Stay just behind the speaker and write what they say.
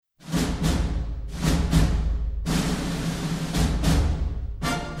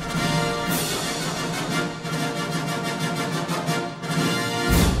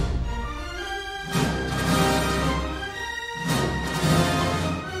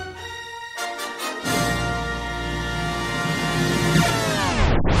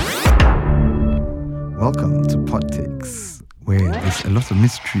Welcome to Podtakes, where there's a lot of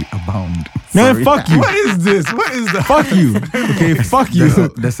mystery abound. Man, fuck you. What is this? What is that? Fuck you. Okay, fuck you.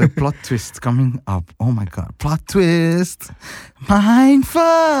 There's a plot twist coming up. Oh my god, plot twist.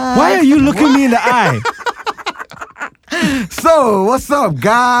 Mindfuck. Why are you looking me in the eye? So, what's up,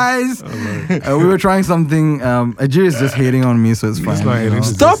 guys? We were trying something. Ajir is just hating on me, so it's fine. not hating.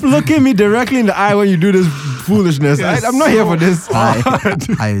 Stop looking me directly in the eye when you do this foolishness. I'm not here for this. Hi,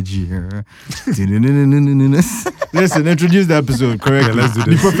 Ajir. Listen, introduce the episode correctly. Yeah, let's do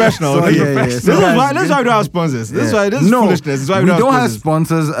Be this. professional. So, okay? yeah. This So is guys, why we don't have sponsors. This is why this is foolishness. This is why we don't have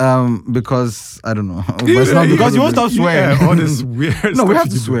sponsors. sponsors because I don't know. But it's not because of you won't this. stop swearing. Yeah, all this weird No, stuff we have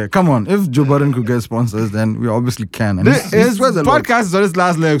you to do. swear. Come on. If Joe Budden could get sponsors, then we obviously can. And His swears a lot. podcast is on his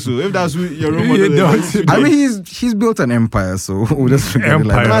last leg, so if that's your role You model, don't. I mean, he's built an empire, so we'll just forget it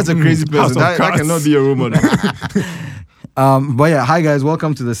like Empire. that. that's a crazy House person. of That Cards. cannot be your role model. But yeah, hi guys,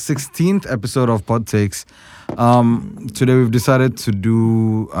 welcome to the 16th episode of Podtakes. Today we've decided to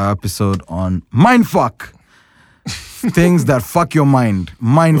do an episode on mindfuck. Things that fuck your mind. Wait,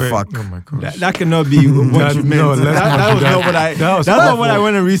 Mindfuck. oh my gosh. That cannot be what you meant. No, let's that not do was that. not what I. That was That's not awful. what I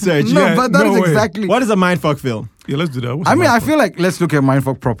went to research. No, Yeah, but that no is way. exactly. What is a mindfuck film? Yeah, let's do that. What's I mean, the I mindfuck? feel like let's look at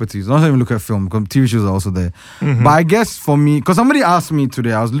mindfuck properties. Not even look at film, because TV shows are also there. Mm-hmm. But I guess for me, because somebody asked me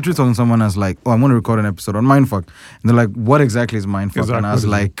today, I was literally talking to someone as like, oh, I'm going to record an episode on mindfuck. And they're like, what exactly is mindfuck? Exactly, And I was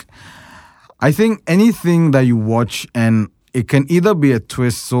what is it? like, I think anything that you watch and it can either be a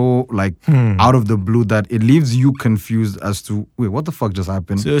twist so like out of the blue that it leaves you confused as to, wait, what the fuck just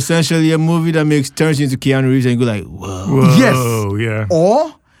happened? So essentially, a movie that turns you into Keanu Reeves and you go like, whoa. Whoa, Yes. yeah.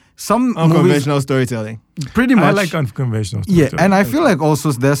 Or some movies, Unconventional storytelling. pretty much. I like unconventional stuff. Yeah, too. and I feel like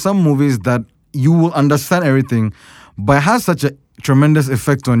also there's some movies that you will understand everything, but it has such a tremendous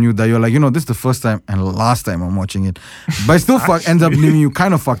effect on you that you're like, this is the first time and last time I'm watching it. But it still ends up leaving you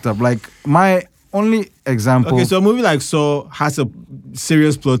kind of fucked up. Like my only example. Okay, so a movie like Saw has a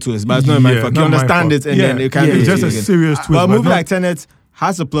serious plot twist, but it's not a Yeah, mindfuck. You not understand mindfuck. it and Yeah, then it can yeah, be It's just a again. serious twist. But a movie not- like Tenet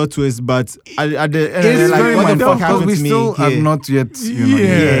has a plot twist, but at the end, It's like, very what the mindfuck fuck because happened we to me? still have here? not yet,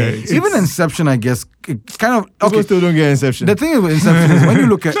 Yeah, even Inception, I guess, it kind of People okay. still don't get Inception. The thing with Inception is when you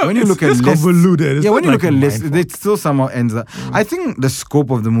look at it's lists, convoluted. It's yeah, when not you look like at lists, mindfuck. it still somehow ends up. I think the scope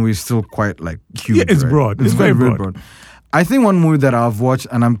of the movie is still quite like huge. Yeah, it's right? broad. It's very broad. I think one movie that I've watched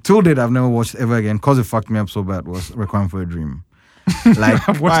and I'm till date I've never watched ever again because it fucked me up so bad was Requiem for a Dream. Like,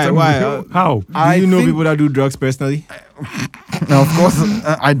 I've watched Why- the why? movie. How? Do I you know think- people that do drugs personally? now of course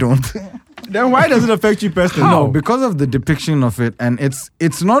I don't. Then why does it affect you personally? How? No, because of the depiction of it, and it's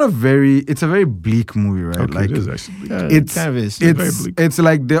a very bleak movie, right? Okay, like it is actually. it's kind of is. very it's bleak. it's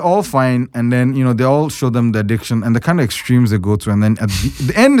like they're all fine, and then they all show them the addiction and the kind of extremes they go to, and then at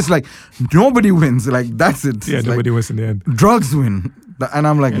the end it's like nobody wins. Like that's it. Yeah, It's nobody like, wins in the end. drugs win, and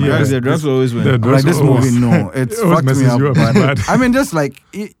I'm like, Yeah. man, Drugs will always win. The I'm like drugs this always- movie, no, it's it always fucked me messes up. you up But bad. I mean, just like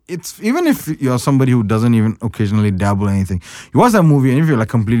it's even if you're somebody who doesn't even occasionally dabble in anything, you watch that movie and if you're like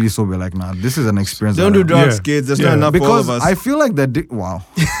completely sober, like nah, this is an experience. Don't that do I- drugs, Yeah. kids. There's Yeah. not enough for all because of us. I feel like wow.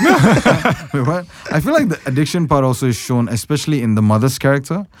 Wait, what? I feel like the addiction part also is shown, especially in the mother's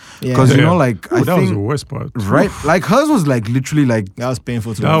character, because Yeah. like Ooh, I that was the think worst part. right, like hers was like literally like that was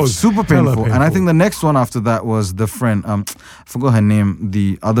painful to That watch. was super hella painful. And I think the next one after that was the friend. I forgot her name,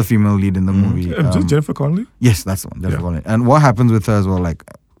 the other female lead in the movie. Just Jennifer Connelly? Yes, that's the one. Jennifer Yeah. Connelly. And what happens with her as well? Like,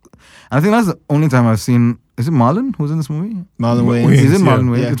 I think that's the only time I've seen. Is it Marlon who's in this movie? Marlon Wayans, Wayans. Is it yeah. Marlon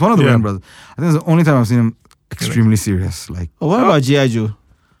Wayans? Yeah. It's one of the Yeah. Wayans brothers. I think it's the only time I've seen him extremely serious. Like, Oh, what about G.I. Joe?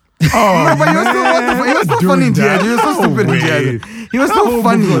 Oh, but he was still, what the fuck? He was still funny in G.I. Joe. He was so stupid in G.I. Joe. He was so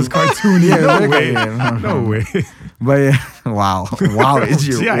funny. It was cartoony. Yeah, no very way. cartoony. No way. But yeah, wow, it's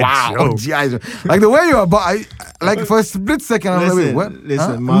you. G.I. Wow, Joe. G.I. Joe. Like the way you're about, like for a split second, I'm like, wait, what?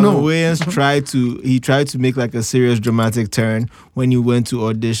 Listen, Huh? Marlon No. Wayans tried to make like a serious dramatic turn when he went to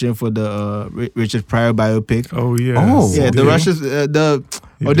audition for the Richard Pryor biopic. Oh, yeah. Oh. Yeah, the Russia's the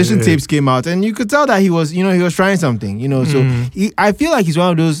He audition did. tapes came out, and you could tell that he was trying something. So I feel like he's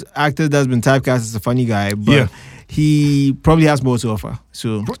one of those actors that's been typecast as a funny guy, but Yeah. he probably has more to offer.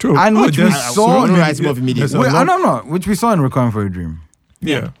 So True. And which we there's saw- so I'm gonna many- write him off immediately. there's a Wait, lot- no, which we saw in Requiem for a Dream.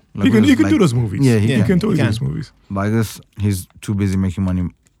 Yeah. Like, He can like- do those movies. Yeah, he he can. can totally He do can. those movies. But I guess he's too busy making money,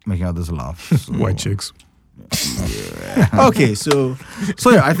 making others laugh. So. White chicks. okay, so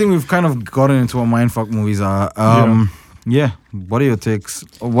So yeah, I think we've kind of gotten into what mindfuck movies are. Yeah. What are your takes?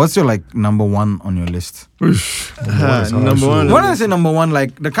 What's your like number one on your list? Oosh. Number one is hard. number one- When I say number one,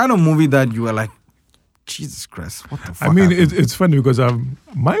 like the kind of movie that you were like, Jesus Christ, what the fuck? I mean, happened? it's funny because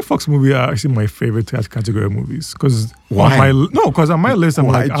Mindfuck's movie are actually my favorite category of movies. Because Why? on my list, I'm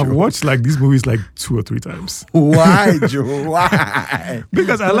Why, like, I've Joe? watched like these movies like 2 or 3 times. Why, Joe? Why?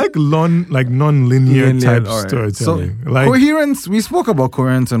 Because I like non-linear type All right. storytelling. So, like coherence. We spoke about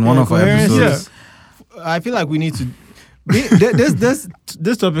coherence in one of our coherence episodes. is- I feel like we need to.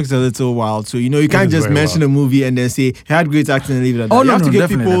 This topic's a little wild, so you can't is just very mention wild. a movie and then say it had great acting and leave it at that. Oh, you no, have to no, give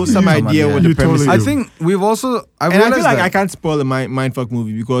definitely, people some definitely. idea what the You premise totally is. I think we've also. I've And I realized feel like that I can't spoil a mindfuck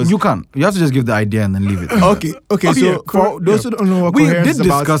movie because you can't. You have to just give the idea and then leave it. Okay, Oh, so yeah, for those who don't know what We coherence did is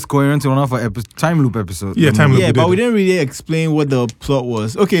about, discuss coherence in one of our time loop episodes. Yeah, time loop. yeah, we but did we it. didn't really explain what the plot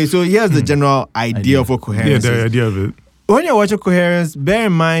was. Okay, so here's the general idea of what yeah, coherence the is. idea of it. When you're watching Coherence, bear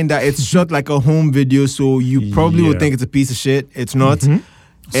in mind that it's shot like a home video, so you probably would Yeah. think it's a piece of shit. It's not. Mhm.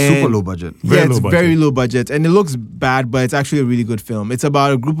 Super And- low budget. Yeah, Very it's low very budget. low budget, and it looks bad, but it's actually a really good film. It's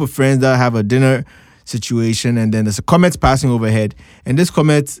about a group of friends that have a dinner situation, and then there's a comet passing overhead, and this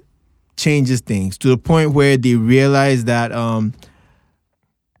comet changes things to the point where they realize that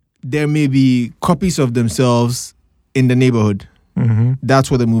there may be copies of themselves in the neighborhood. Mhm.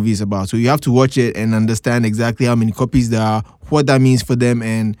 That's what the movie is about. So you have to watch it and understand exactly how many copies there are, what that means for them,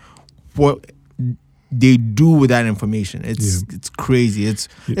 and what they do with that information. It's crazy.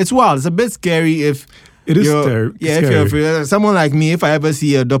 It's wild. It's a bit scary if It is you're, scary. yeah, if you're afraid. Someone like me, if I ever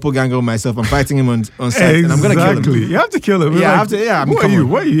see a doppelganger of myself, I'm fighting him on set, and I'm gonna kill him. Exactly. You have to kill him. Yeah, I Like, have to- yeah, I mean, who are come you? on.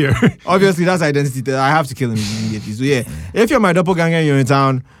 Why are you here? Obviously, that's identity. I have to kill him immediately. So yeah, if you're my doppelganger and you're in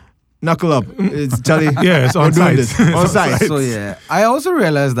town, knuckle up. It's Charlie. Yeah, it's we're on doing site. this. It's On on site. site. So yeah, I also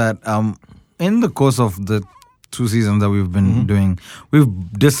realized that in the course of the 2 seasons that we've been doing, we've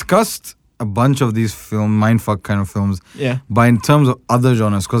discussed a bunch of these mindfuck kind of films, Yeah. but in terms of other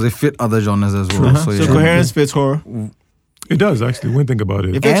genres, because they fit other genres as well. So yeah, coherence fits horror. It does actually. When you think about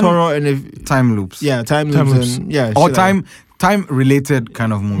it. If it's And- horror and if time loops. time Time loops loops. and yeah, Or shit like time related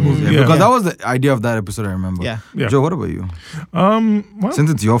kind of movies. Mm, Yeah, yeah. because Yeah. that was the idea of that episode. I remember. Yeah. Yeah. Joe, what about you? Well, Since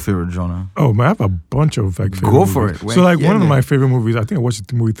it's your favorite genre, oh man, I have a bunch of like favorite Go for movies. it. So like Yeah, one of man. my favorite movies, I think I watched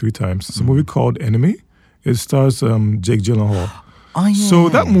the movie 3 times. It's a movie called Enemy. It stars Jake Gyllenhaal. oh yeah. So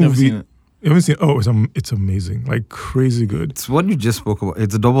that Never movie, seen it. you haven't seen? Oh, it's amazing, like crazy good. it's what you just spoke about.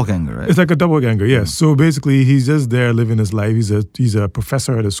 It's a doppelganger, right? It's like a doppelganger, yeah. So basically, he's just there living his life. He's a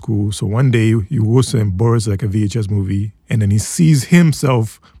professor at a school. So one day he goes and borrows like a VHS movie, and then he sees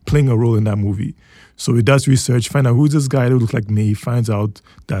himself playing a role in that movie. So he does research, find out who's this guy that looks like me. He finds out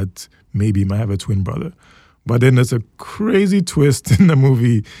that maybe he might have a twin brother. But then there's a crazy twist in the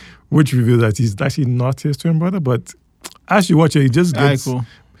movie, which reveals that he's actually not his twin brother. But as you watch it, it just Alright, gets. cool.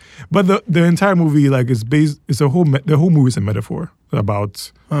 But the entire movie, like, is based. It's the whole movie is a metaphor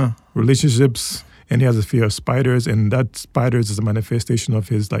about relationships, and he has a fear of spiders, and that spiders is a manifestation of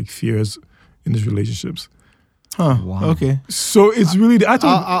his like fears in his relationships. Huh. Wow. Okay. So it's really.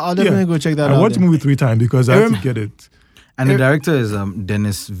 I'll definitely go check that I out. watched the then. movie 3 times because I had to get it. And the director is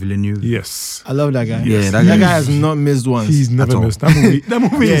Denis Villeneuve. Yes, I love that guy. Yeah, that guy has not missed once. he's never At all. missed that movie. That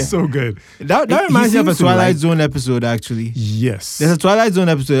movie Yeah. is so good. That He reminds me of a seems to Twilight like- Zone episode, actually. Yes. There's a Twilight Zone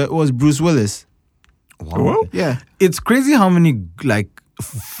episode. It was Bruce Willis. Wow. Well, Yeah. It's crazy how many like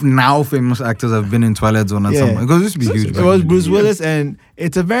now famous actors have been in Twilight Zone at Yeah. some point. Because it used to be huge. It back was in the Bruce day. Willis, and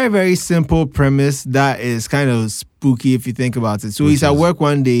it's a very, very simple premise that is kind of spooky if you think about it. So he's at work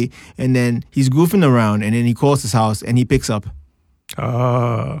one day, and then he's goofing around, and then he calls his house, and he picks up.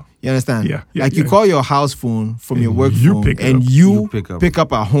 You understand? Yeah, yeah, like you yeah. call your house phone from And your work you phone, pick it and up. you You pick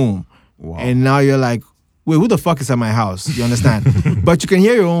up at home. Wow. And now you're like, wait, who the fuck is at my house? You understand? But you can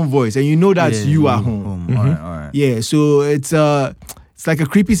hear your own voice, and you know that's Yeah, you at home. All right, all right. Yeah, so it's like a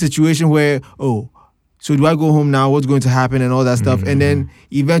creepy situation where, so do I go home now? What's going to happen and all that stuff? And then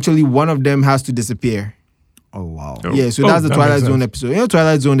eventually one of them has to disappear. Oh wow. Oh. Yeah, so that's the that Twilight makes Zone sense. episode. You know,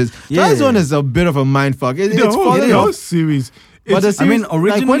 Twilight Zone is a bit of a mindfuck. It's The falling whole off. series. But the It's- series, I mean, like when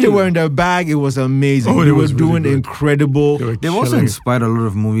they originally- were in their bag, it was amazing. Oh, it they were was really doing good. incredible. they were They've also killing it. inspired a lot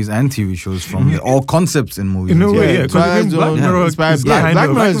of movies and TV shows from it, all concepts in movies. In a way, Yeah, yeah. 'cause Twilight even Black Zone Mirror inspired. is Black kind Mirror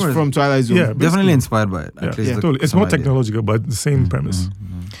of- Black is Mirror from Twilight Zone. Yeah, Definitely basically. inspired by it. Yeah, At least the- totally. It's some more idea. technological, but the same premise.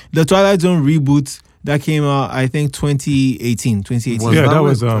 The Twilight Zone reboot that came out, I think 2018. Was Yeah, that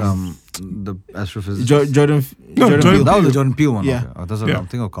with, was, the astrophysicist. Jordan Jordan Peele. That was the Peele. Jordan Peele one. Yeah. Okay. Oh, that's what Yeah. I'm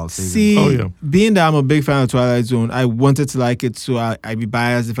thinking of Carl Sagan. See, Oh, yeah. being that I'm a big fan of Twilight Zone, I wanted to like it, so I'd be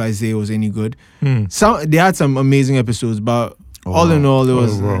biased if I say it was any good. Hmm. They had some amazing episodes, but Oh, all in all, it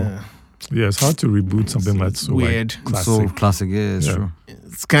was wow. Yeah, it's hard to reboot something that's so weird. Like, classic. So classic, yeah, it's Yeah. true.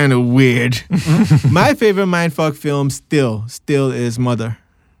 It's kind of weird. My favorite mindfuck film still is Mother.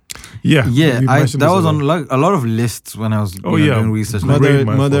 Yeah. Yeah, we mentioned that this was a on lot. a lot of lists when I was Oh, yeah. doing research. Great Mother,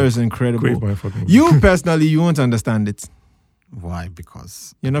 mindfuck. Mother is incredible. Great mindfuck movie. You personally, you won't understand it. Why?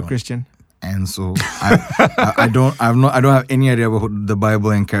 Because You're I not don't- Christian. and so I don't have any idea about the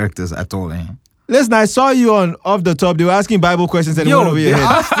Bible and characters at all. Eh? Listen, I saw you on Off the Top. They were asking Bible questions and it went over they your head.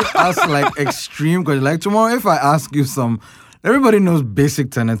 asked us like extreme questions. Like tomorrow, if I ask you some, everybody knows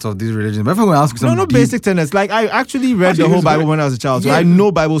basic tenets of these religions. But if I'm going to ask you some, No, deep- basic tenets. Like, I actually read the Actually, whole it's Bible very- when I was a child. So Yeah. I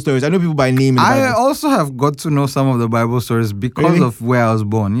know Bible stories. I know people by name in the I Bible. also have got to know some of the Bible stories because Really? of where I was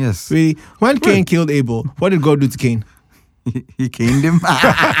born. Yes, Really? When Cain killed Abel, what did God do to Cain? he caned him.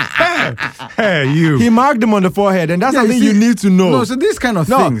 Hey, you. He marked him on the forehead, and that's Yeah, something you you see- need to know. No, so these kind of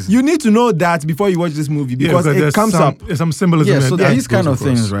No, things. you need to know that before you watch this movie because it there's comes up. There's some symbolism. Yeah, in so it that these kind goes of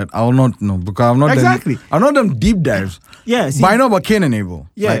things, across. right? I will not know because I've not Exactly. done. I've not done deep dives. Yeah, see, But I know about Cain and Abel.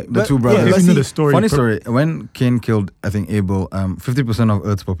 Yeah, like the but- two yeah, brothers. but If you know see, the story. Funny story. When Cain killed, I think Abel, 50% of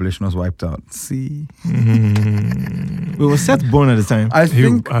Earth's population was wiped out. See, we were Seth born at the time. I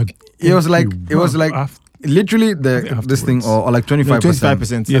think it was like literally this thing or like 25%.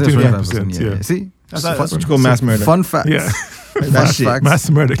 25%. Yeah, 25%, yeah. See, That's fun, what you call mass murder. fun facts. Yeah. Fun shit. facts. Mass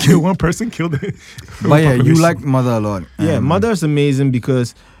murder. Kill one person, kill the. But yeah, you population. like Mother a lot. Yeah, Mother's amazing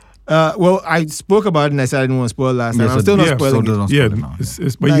because, well, I spoke about it and I said I didn't want to spoil last time. Yeah, I'm so- still not yeah, spoiling so it. don't Yeah, spoil it now.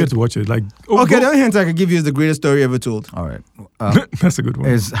 but you Like- get to watch it. Like, Okay, the only hint I could give you is the greatest story ever told. All right. that's a good one.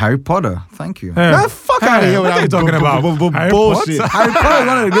 It's Harry Potter. Thank you. Yeah. Man, fuck out of here with What are you that talking about? Harry bullshit. Potter? Harry Potter is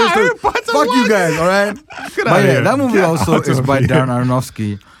one of the greatest Harry stories. Potter, Fuck you what? guys, all right? Get But outta yeah, here. that movie Get also out is of by here. Darren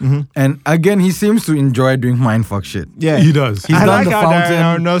Aronofsky. And again, he seems to enjoy doing mindfuck shit. Yeah, He does. He's I done like The how Fountain.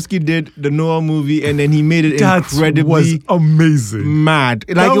 Darren Aronofsky did the Noah movie and then he made it That incredibly was amazing. mad.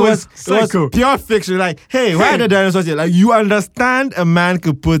 Like That it was was psycho. pure fiction. Like, hey, why are the dinosaurs here? Like, you understand a man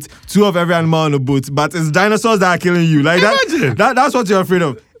could put two of every animal on a boat, but it's dinosaurs that are killing you. Like Imagine. that's what you're afraid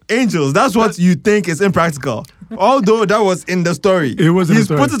of. Angels, that's what you think is impractical. Although that was in the story. It was in the He's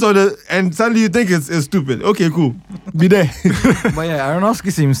story. put it on the and suddenly you think it's stupid. Okay, cool. Be there. But yeah,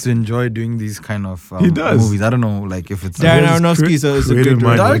 Aronofsky seems to enjoy doing these kind of He does. movies. I don't know, like if it's Darren There's Aronofsky is a creative great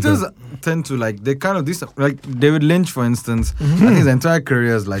mind. director. like directors tend to like they kind of this like David Lynch, for instance. I think his entire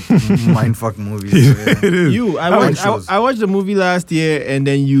career is like mindfuck movies. Yeah. It is. You, I One watched, shows. I watched the movie last year and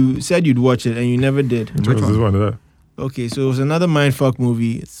then you said you'd watch it and you never did. Which was one of that? Okay, so it was another mindfuck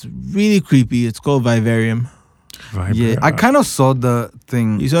movie. It's really creepy. It's called Vivarium. Yeah, I kind of saw the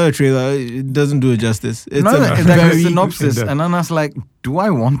thing. You saw the trailer. It doesn't do it justice. It's No, a it's like a very synopsis, in-depth. and then I was like, "Do I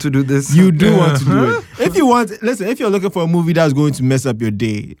want to do this?" You do want to do it. If you want, listen. If you're looking for a movie that's going to mess up your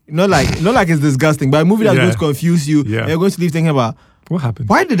day, not like it's disgusting, but a movie that's Yeah. going to confuse you, Yeah. and you're going to leave thinking about What happened?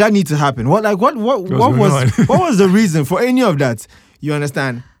 why did that need to happen? What going on? what was the reason for any of that? You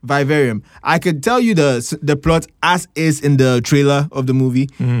understand? Vivarium. I could tell you the plot as is in the trailer of the movie.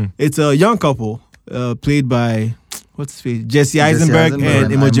 Mhm. It's a young couple played by what's his face, Jesse Eisenberg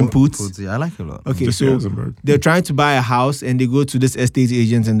and Imogen Poots. Yeah, I like it a lot. Okay, Jesse so Eisenberg. they're trying to buy a house and they go to this estate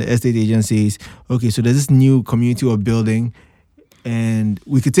agent and the estate agent says, okay, so there's this new community or building and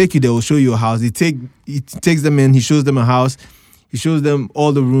we could take you there, we'll show you a house. He takes them in, he shows them a house, he shows them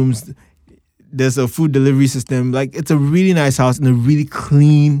all the rooms. There's a food delivery system. Like, it's a really nice house in a really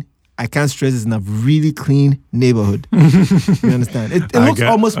clean, I can't stress this enough, really clean neighborhood. You understand? It I looks get-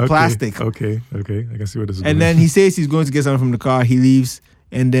 almost okay, plastic. Okay, I can see what this is. And then he says he's going to get something from the car. He leaves,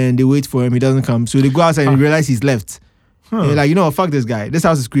 and then they wait for him. He doesn't come. So they go outside and realize he's left. And they're like, you know what, fuck this guy. This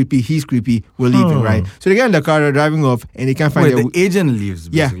house is creepy. He's creepy. We're leaving, Huh. right? So they get in the car. They're driving off, and they can't find Wait, their. the agent leaves.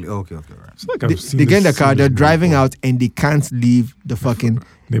 Yeah. Basically. Okay, right. It's like They, I've seen they get in the this car. scene They're before. driving out, and they can't leave the fucking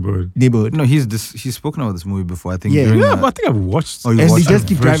Neighborhood. neighborhood. No, he's spoken about this movie before. I think. Yeah. during Yeah, the- but I think I've watched. Oh, you And they watched just it?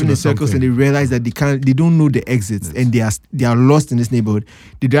 keep Version driving in of circles, and something. they realize that they don't know the exits, and they are lost in this neighborhood.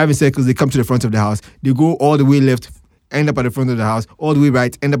 They drive in circles. They come to the front of the house. They go all the way left, end up at the front of the house. All the way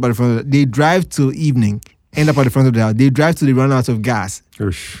right, end up at the front of the. They drive till evening, end up at the front of the house. They drive till they run out of gas,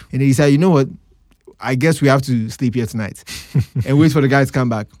 Oosh. and they decide, you know what? I guess we have to sleep here tonight, and wait for the guys to come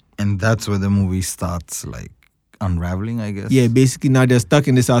back. And that's where the movie starts, like unraveling, I guess. Yeah, basically now they're stuck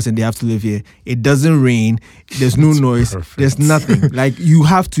in this house and they have to live here. It doesn't rain. There's no noise. perfect. There's nothing. Like, you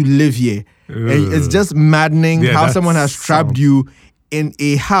have to live here. And it's just maddening Yeah, how that someone has trapped sounds- you in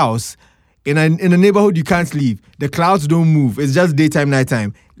a house in a neighborhood you can't leave. The clouds don't move. It's just daytime,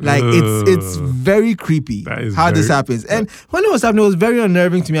 nighttime. Like, it's very creepy That is how this very- happens. And when it was happening, it was very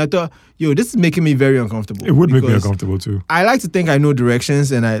unnerving to me. I thought, yo, this is making me very uncomfortable. It would make me because uncomfortable too. I like to think I know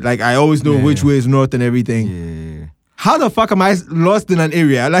directions and I always know Yeah. which way is north and everything. Yeah. How the fuck am I lost in an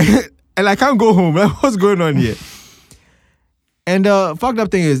area? Like, and I can't go home. Like, what's going on here? And the fucked up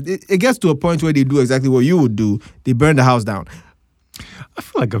thing is, it gets to a point where they do exactly what you would do. They burn the house down. I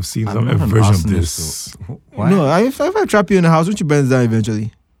feel like I've seen I'm a not an version of arsonist, this. so- Why? No, if I trap you in the house, won't you burn it down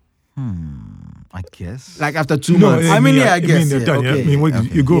eventually? I guess. Like after 2 No, months. I mean, yeah, I guess, they're yeah, done, okay, I mean, what, okay.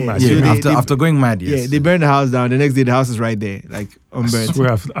 you go Yeah, mad. so yeah, they- after going mad, yes. Yeah, they burn the house down. The next day, the house is right there, like I unburnt.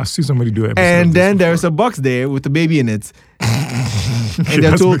 swear I see somebody do it. And then there's a box there with the baby in it. And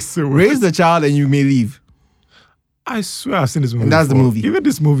they're That's told, makes it worse. raise the child and you may leave. I swear I've seen this movie. And that's the before. movie. Even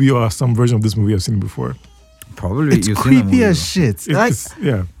this movie or some version of this movie I've seen before. Probably It's you've seen the creepy movie, as though. shit. Like,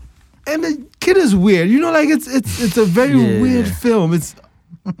 Yeah. and the kid is weird. You know, like it's a very Yeah. weird film. It's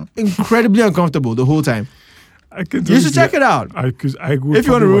incredibly uncomfortable the whole time. I can You should check it out. I would if you want to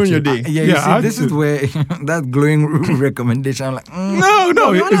probably ruin watch your it. day. Yeah, Yeah, you see, I'd this is say- where that glowing recommendation. I'm like, No,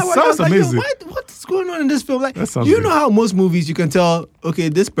 it I was sounds like, yo, amazing. what's going on in this film? Like, That sounds you good. know how most movies you can tell, okay,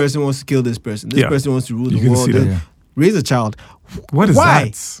 this person wants to kill this person. This Yeah. person wants to rule You the can world. see that. Yeah. Raise a child. What is Why?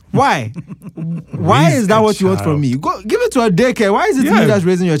 that? Why? Why Raise is that a what you want from child. me? Go give it to a daycare. Why is it Yeah. me that's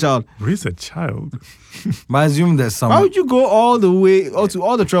raising your child? Raise a child. But I assume there's some. Why would you go all the way or to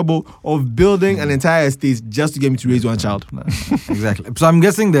all the trouble of building an entire estate just to get me to raise one child? Exactly. So I'm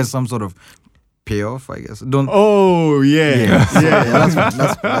guessing there's some sort of payoff. I guess. Don't. Oh yeah, Yeah,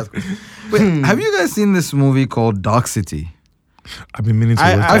 that's good. Wait, have you guys seen this movie called Dark City? I've been meaning to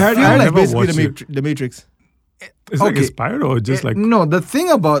I watch heard it. feel it's like basically watched it. the Matrix. Is it like Okay. inspired or just like No, the thing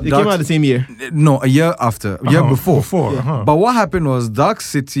about It Dark came out the same year. no, a year after, a year before. Before, Yeah. But what happened was Dark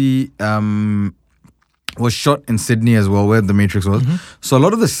City was shot in Sydney as well, where the Matrix was. So a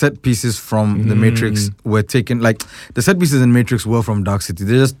lot of the set pieces from the Matrix were taken. Like the set pieces in Matrix were from Dark City.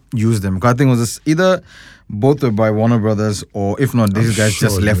 They just used them. 'Cause I think it was either both were by Warner Brothers, or if not, these guys sure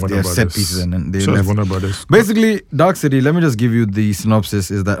just it's left Warner their set Brothers. pieces and then they Sure, left. Warner Brothers. Basically, Dark City, let me just give you the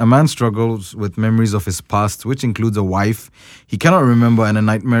synopsis, is that a man struggles with memories of his past, which includes a wife he cannot remember and a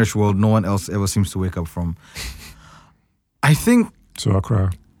nightmarish world no one else ever seems to wake up from. I think, So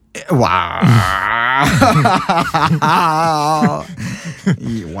Accra. wow.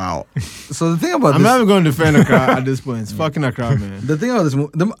 Wow. So the thing about I'm this, not even going to defend Accra at this point. It's fucking Accra, man. the thing about this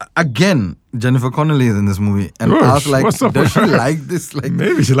movie, again, Jennifer Connelly is in this movie. And I was like, What's up does with she her? like this? Like,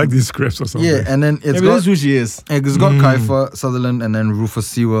 Maybe she like these scripts or something. yeah, and then Yeah, it's but got, that's who she is. it's got Kiefer Sutherland and then Rufus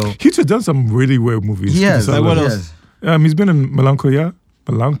Sewell. He's just done some really weird movies. Yes, Like what else? yes. He's been in Melancholia.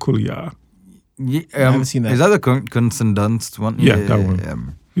 Melancholia. Yeah, I haven't seen that. Is that the Kirsten Dunst one? Yeah, that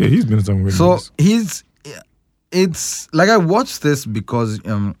one. Yeah, he's been in some weird So movies. it's like I watched this because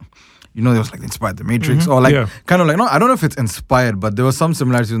you know, there was like inspired the Matrix or like Yeah. kind of like, no, I don't know if it's inspired, but there was some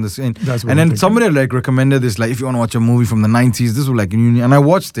similarities in the scene. That's what And I'm then thinking. somebody like recommended this, like if you want to watch a movie from the 90s, this was like and I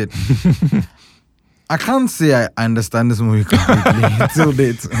watched it. I can't say I understand this movie completely till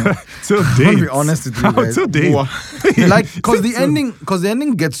date. Till I'm date. gonna be honest with you guys. Till date. Like because the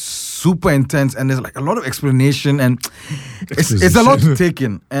ending gets super intense and there's like a lot of explanation and it's a lot to take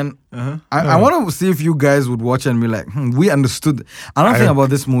in. And I want to see if you guys would watch it and be like, we understood. Another thing about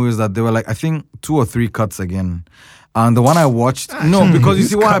this movie is that there were like I think 2 or 3 cuts again. And the one I watched, no, because you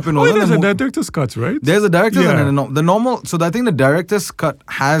see what happened was there's when a the director's cut, right? there's a director's Yeah. and then the normal. So I think the director's cut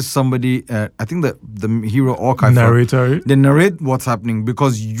has somebody. I think the hero or Kiefer, Narrator. they narrate what's happening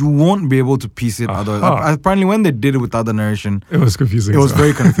because you won't be able to piece it. Otherwise, Aha. apparently, when they did it without the narration, It was confusing. it was so.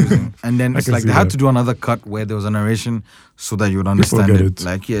 very confusing. And then I it's can like see they had that. to do another cut where there was a narration so that you would understand get it. it.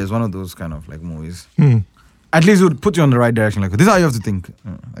 Like yeah, it's one of those kind of like movies. Hmm. At least it would put you on the right direction. Like this is how you have to think.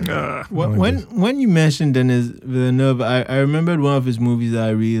 When you mentioned Denis Villeneuve, I remembered one of his movies that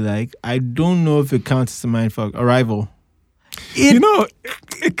I really like. I don't know if it counts as a mindfuck. Arrival. you know,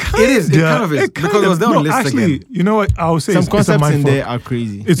 it kind It is. It kind of is. Because it was there on the list actually, again. you know what? I would say Some it's a concepts in mindfuck. there are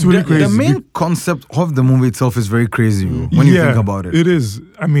crazy. It's really the crazy. main concept of the movie itself is very crazy when you think about it. It is.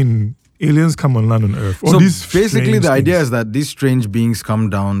 I mean, aliens come on land on Earth. So All these basically, strange the idea things. is that these strange beings come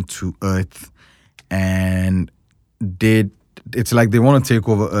down to Earth, and it's like they want to take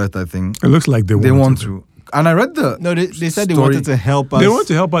over Earth. I think it looks like they want to. to. And I read the No, they said they story. wanted to help us. They want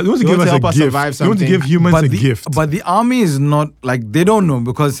to help us. They want to They give want us to a help us gift. survive They want to something. give humans but a the, gift. But the army is not like they don't know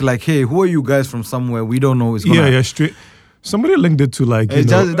because it's like, hey, who are you guys from somewhere we don't know? Is gonna yeah, straight. Somebody linked it to like you It's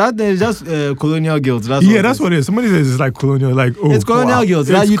know. just colonial guilt. That's Yeah, what that's what it is. Somebody says it's like colonial, like oh, It's colonial wow. guilt.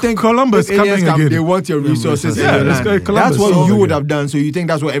 It's That you think Columbus if aliens coming come, again? They want your resources. Yeah, in your it's land. like Columbus That's what all you would again. have done. So you think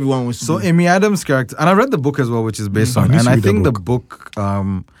that's what everyone wants to So do. Amy Adams' character, and I read the book as well, which is based I on, need and to I read the think the book.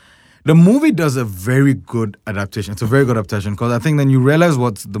 book, the movie does a very good adaptation. It's a very good adaptation because I think then you realize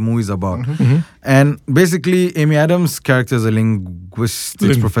what the movie's about. And basically, Amy Adams' character is a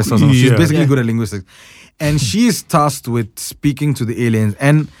linguistics professor. Or something. She's yeah. basically good at linguistics, and she's tasked with speaking to the aliens.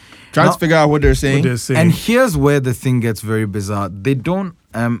 And Trying now- to figure out what they're saying. What they're saying. and here's where the thing gets very bizarre. They don't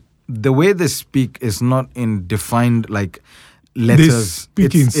the way they speak is not in defined like letters.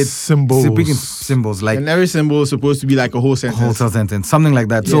 speak in symbols. Speaking symbols, like And every symbol is supposed to be like a whole sentence. whole sentence, something like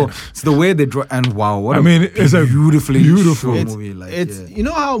that. So Yeah. it's the way they draw. And wow, what I mean, it's a beautifully beautiful- shot It's, movie. Like, it's yeah. you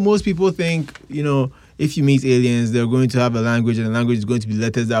know how most people think, if you meet aliens, they're going to have a language, and the language is going to be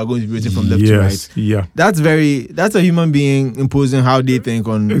letters that are going to be written from left to right. Yeah. That's a human being imposing how they think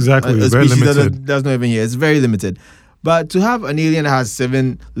on Exactly, a very species limited. that's not even here. It's very limited. But to have an alien that has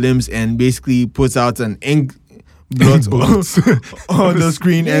 7 limbs and basically puts out an ink blot Blots. on the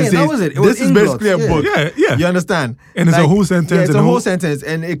screen Yeah, and that says, was it. It was "This is ink basically a blots, book." Yeah, yeah. You understand? And it's a whole sentence Yeah, it's and a a whole whole- sentence,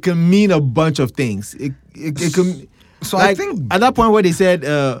 and it can mean a bunch of things. It can. So I like, think at that point where they said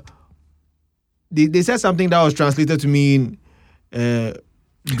they said something that was translated to mean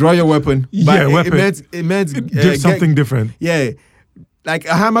draw your weapon. Yeah, But weapon. It meant Something different. yeah, like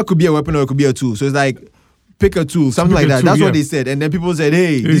a hammer could be a weapon or it could be a tool. So it's like pick a tool, something pick like a that. tool, That's yeah. what they said. And then people said,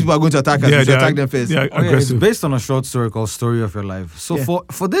 "Hey, these people are going to attack us. Yeah, We should they are- attack them first." they are Oh, yeah, it's aggressive. based on a short story called Story of Your Life. So Yeah.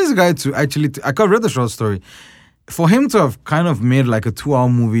 for this guy to actually, I read the short story, for him to have kind of made like a 2-hour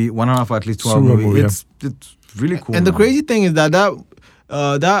movie, 1.5 at least 2-hour 2-hour movie, movie, yeah. it's really cool. And the man. crazy thing is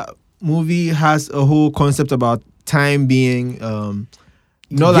that movie has a whole concept about time being not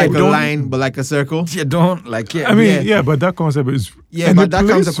Yeah, like a don't- line but like a circle. Yeah, don't like yeah. I mean, Yeah. yeah, but that concept is Yeah, and but it that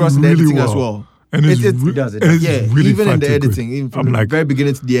comes plays across in the really editing as well. And it's, It re- does, it and does. it's Yeah, really even fun in the to agree. editing, even from I'm the like, very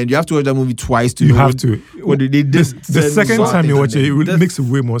beginning to the end, you have to watch that movie twice to you know have what- to. what they did. The said second what time they you done watch there. it, The- it makes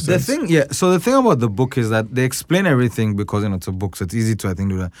way more The sense. thing, yeah. So the thing about the book is that they explain everything because it's a book, so it's easy to I think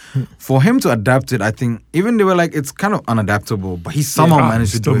do that. For him to adapt it, I think even they were like it's kind of unadaptable, but he somehow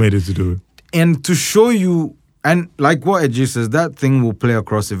managed to still do it. made it to do it. And to show you, and like what Eji says, that thing will play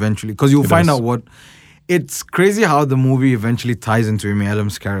across eventually because you'll It find does. out what. It's crazy how the movie eventually ties into Amy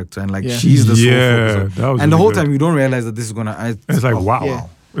Adams' character and like Yeah. she's the sole Yeah, focus. that was And the really whole good. time you don't realize that this is gonna. It's like wow. Yeah.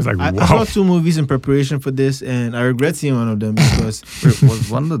 It's like I wow. saw 2 movies in preparation for this, and I regret seeing one of them because Wait, was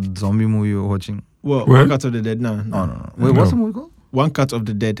one the zombie movie you were watching? well, Where? One Cut of the Dead. No. No. Wait, what's the No. movie called? One Cut of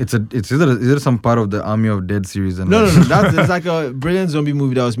the Dead. It's either some part of the Army of Dead series and No. It's like a brilliant zombie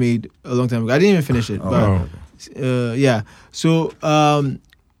movie that was made a long time ago. I didn't even finish it, Oh. but yeah. So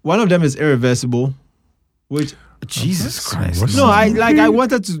one of them is Irreversible, which Jesus Christ! What's no, that? I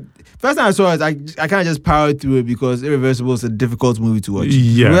wanted to. First time I saw it, I kind of just powered through it because Irreversible is a difficult movie to watch.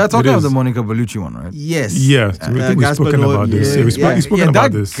 Yeah, we are talking it about is. the Monica Bellucci one, right? Yes. Yes, I think we've Gaspar spoken Noé, about this. yeah, Yeah, we've yeah. spoken that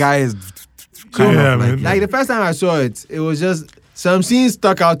about this. guy is So, kind Yeah, of man. like the first time I saw it, it was just some scenes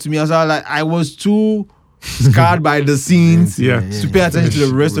stuck out to me. I was too scarred by the scenes Yeah. to pay attention to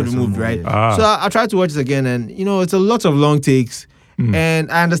the rest of the movie, right? Ah. So I tried to watch it again, and it's a lot of long takes,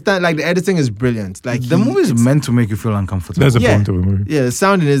 and I understand like the editing is brilliant. Like the movie is meant to make you feel uncomfortable. That's the Yeah. point of the movie. yeah, the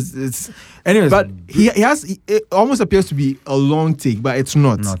sounding is it's. Anyways, But he has it almost appears to be a long take, but it's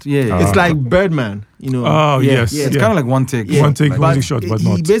not. not yeah. It's Ah. like Birdman, Oh, yeah, yes. yeah, it's yeah. kind of like one take. One take, like, one take shot, but he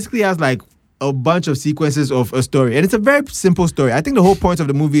not. basically has like a bunch of sequences of a story, and it's a very simple story. I think the whole point of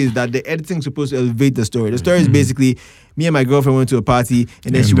the movie is that the editing is supposed to elevate the story. The story is basically me and my girlfriend went to a party,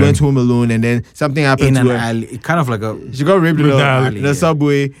 and then And she then- went home alone, and then something happened in to an her. alley, kind of like a She got raped in With the the alley, in the yeah.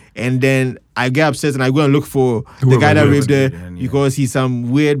 subway, and then I get upset and I go and look for the Whoever guy that it raped was. her Yeah. because he's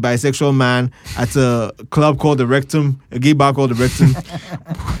some weird bisexual man at a club called the Rectum, a gay bar called the Rectum.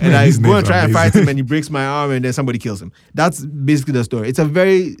 And Man, I these go and names try are and fight amazing. him, and he breaks my arm, and then somebody kills him. That's basically the story. It's a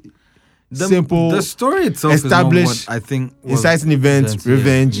very simple, The story itself established, is not what I think was inciting event, events, yeah.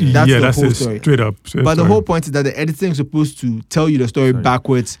 revenge. Yeah. That's yeah, the that's whole it. story. Straight up. straight But the story. whole point is that the editing is supposed to tell you the story Sorry.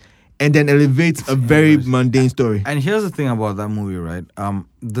 backwards and then elevates a very Anyways. mundane story. And here's the thing about that movie, right?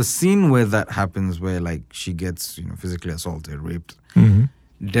 The scene where that happens, where like she gets physically assaulted, raped. Mhm.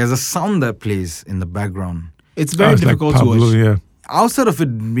 There's a sound that plays in the background. It's very It's like difficult to Pablo, watch. Yeah. Outside of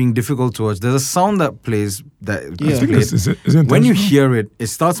it being difficult to watch, there's a sound that plays that Yeah. is I think played. is it When you intentional? hear it, it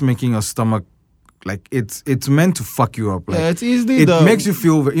starts making your stomach like it's meant to fuck you up. Like Yeah, it's easily it the makes you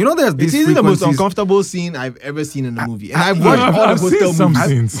feel. There's these it's easily the most frequencies. uncomfortable scene I've ever seen in a movie. And I've yeah, watched I've, all the I've hotel seen some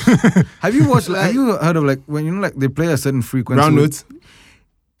movies. scenes. Have you watched? Have you heard of like when like they play a certain frequency? Brown with- notes.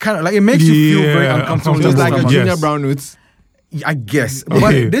 Kind of like it makes you feel very Yeah, uncomfortable. Just uncomfortable. like a stomach. junior Yes. brown notes. I guess, Okay.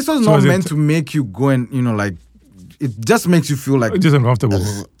 but this was So not is it- meant to make you go and like it just makes you feel like Just uncomfortable.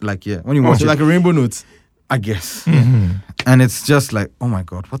 like yeah when you watch So it. like a rainbow notes. I guess. Mhm. And it's just like, oh my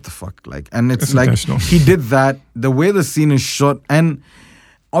God, what the fuck? Like, and it's It's like intentional. he did that, the way the scene is shot, and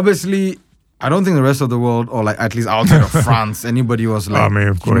obviously I don't think the rest of the world, or like at least outside of France, anybody was like. I mean,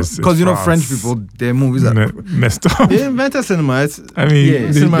 of course, because it's French France. people, their movies are messed up. They invented cinema. I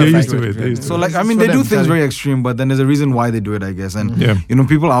mean, cinema they're used factory. to it. They're used to So it. like, I It's mean, for they do them, things Charlie. very extreme, but then there's a reason why they do it, I guess. And Yeah.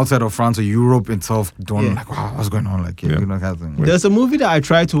 people outside of France or Europe itself don't Yeah. like, wow, what's going on? Like, Yeah. you know, kind of thing. There's a movie that I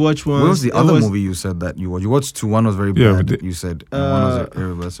tried to watch once. What was the It other was movie you said that you watched? You watched two. One was very Yeah, bad. we did. You said and one was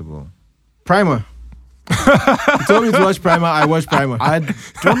irreversible. Primer. You told me to watch Primer. I watched Primer. I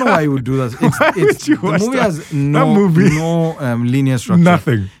don't know why you would do that. It's you the watch movie that? has no movie- linear structure.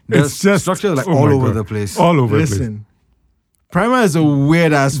 Nothing. The It's just structure is like oh all my over God. the place. All over the place. Listen, Primer is a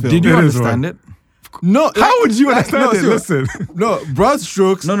weird ass film. Did you It is understand it? No, How would you like, understand no, it? seriously. Listen, No, broad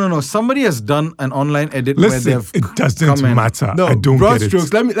strokes. No. Somebody has done an online edit where listen. they've It doesn't come in. matter. No, I don't broad get strokes.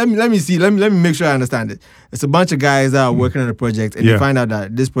 it. Let me see. Let me make sure I understand it. It's a bunch of guys that are working on a project, and Yeah. they find out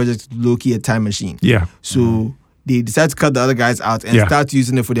that this project is low key a time machine. Yeah. So they decide to cut the other guys out and Yeah. start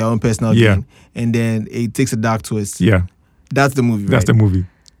using it for their own personal Yeah. gain. And then it takes a dark twist. Yeah. That's the movie. That's right? the movie.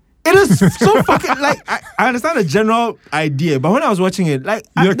 It is so fucking like I understand the general idea, but when I was watching it, like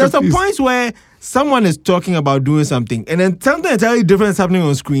You're there's some confused. points where someone is talking about doing something, and then something entirely different is happening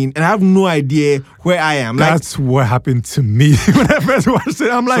on screen, and I have no idea where I am. Like That's what happened to me when I first watched it.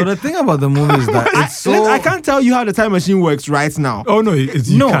 I'm So like, the thing about the movie is that it's so. I can't tell you how the time machine works right now. oh no, it's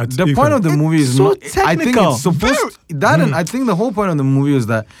you No, can't. the You point can't. of the movie is so not. I think technical. it's supposed that, and I think the whole point of the movie is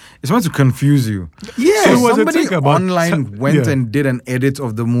that it's meant to confuse you. Yeah. So So was it somebody think about- online went yeah. and did an edit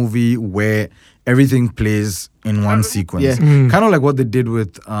of the movie where everything plays in one sequence. Yeah. Kind of like what they did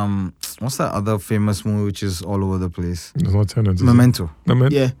with what's that other famous movie which is all over the place? There's no tenant. is it? Memento.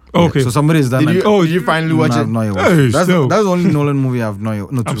 Yeah. Oh, okay. So somebody's done. Did you, Oh, did you finally watch I've it? not yet watched Hey, it. That's so- the only Nolan movie I've not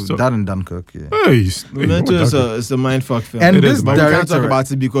yet. No, I'm two, so- that and Dunkirk. Yeah. Hey, Memento is a mind fuck film. And It this is, but we can't director, talk about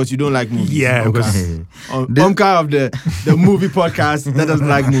it because you don't like movies. Yeah, Omka. because- This- Omka of the movie podcast that doesn't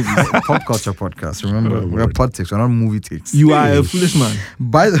like movies. pop culture podcast. Remember, Oh, we're Lord. politics. We're not movie takes. You are a foolish man.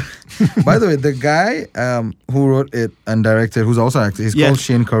 By the way, the guy who wrote it and directed, who's also an actor, he's Yeah. called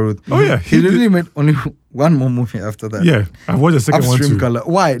Shane Carruth. Oh, yeah, he he did- literally made only one more movie after that. Yeah, I watched the second one Upstream too. Color.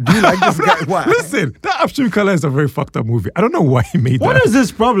 Why? Do you like this guy? Why? Listen, that Upstream Color is a very fucked up movie. I don't know why he made What that. is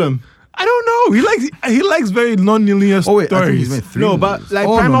this problem? I don't know. He likes very non-linear Oh wait, stories. I think he's made three. No, movies. but like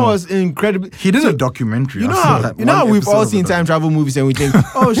Oh, Primer no. was incredible. He did So, a documentary. You know I saw how that you know one how we've episode all of seen the time travel movies and we think,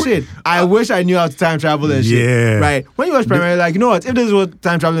 oh shit, I wish I knew how to time travel and shit. Yeah. Right. When you watch Primer, you're like, you know what? If this is what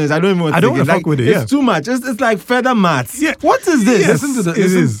time traveling is, I don't even want to I don't think wanna it. fuck with it, It's yeah. too much. It's like feather maths. Yeah. What is this? Yes. Listen to it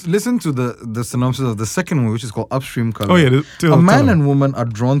is. listen to the synopsis of the second movie, which is called Upstream Color. Oh, yeah, the Tale A of man Color. and woman are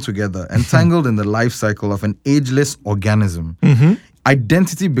drawn together, entangled in the life cycle of an ageless organism. Mm-hmm.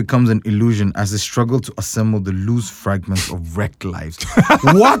 Identity becomes an illusion as they struggle to assemble the loose fragments of wrecked lives.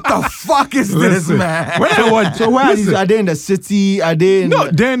 What the fuck is this, Listen, man? when I watch, So where are these? listen, Are they in the city? Are they in no,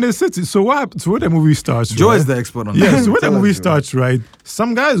 they're in the city. So what happened? So when the movie starts, Joe right? is the expert on Yeah, that. so when the Tell us, movie Joe. starts, right?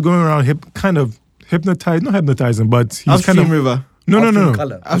 Some guy is going around kind of hypnotized, not hypnotizing, but he's Upstream kind of River? No. Upstream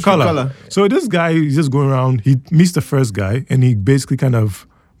Color. Upstream Color. So this guy is just going around. He meets the first guy, and he basically kind of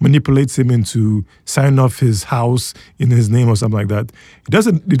manipulates him into signing off his house in his name or something like that.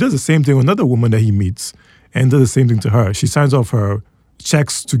 He does the same thing with another woman that he meets, and does the same thing to her. She signs off her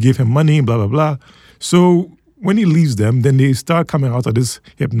checks to give him money, blah blah blah. So when he leaves them, then they start coming out of this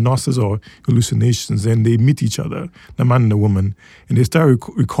hypnosis or hallucinations, and they meet each other, the man and the woman, and they start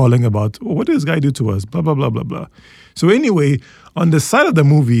recalling about, oh, what did this guy do to us, blah blah blah blah blah. So anyway, on the side of the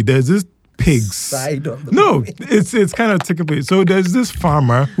movie, there's this pigs. Side of the No, movie. it's kind of taking place. So there's this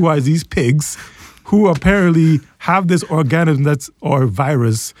farmer who has these pigs who apparently have this organism or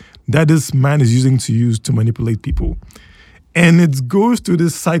virus that this man is using to manipulate people. And it goes through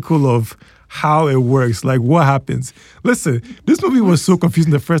this cycle of how it works, like what happens. Listen, this movie was so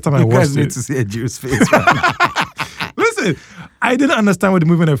confusing the first time I You watched guys need it. to see a Jew's face right now. Listen, I didn't understand what the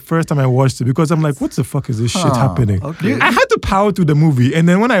movie the first time I watched it because I'm like, what the fuck is this shit happening? okay. I had to power through the movie, and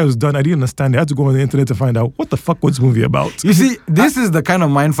then when I was done, I didn't understand it. I had to go on the internet to find out what the fuck was this movie about. You see, this is the kind of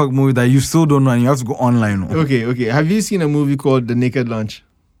mindfuck movie that you still don't know and you have to go online. Okay. Have you seen a movie called The Naked Lunch?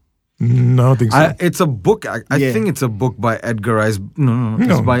 No, I don't think so. It's a book. I Yeah. think it's a book by Edgar Rice. No. It's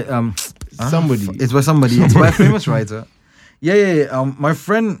No. by Somebody. It's by somebody. It's by a famous writer. Yeah. My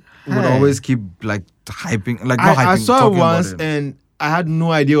friend would Hey. always keep like hyping, like not hyping. I saw it talking about once and I had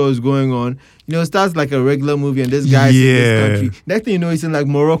no idea what was going on. You know, it starts like a regular movie and this guy's in Yeah. this country. Next thing you know, he's in like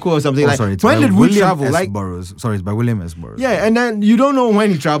Morocco or something. Oh, like, sorry, it's when by did we William travel? S. Like, Burroughs. Sorry, it's by William S. Burroughs. yeah, and then you don't know when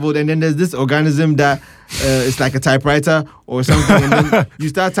he traveled, and then there's this organism that it's like a typewriter or something, and then you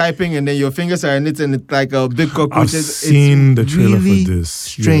start typing, and then your fingers are in it, and it's like a big cockroach. I've seen the trailer really for this.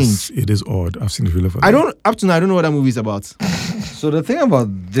 strange. Yes, it is odd. I've seen the trailer for that. I don't up to now. I don't know what that movie is about. So the thing about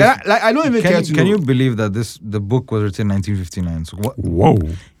this, I don't even care to can know. you believe that the book was written in 1959? So what? Whoa,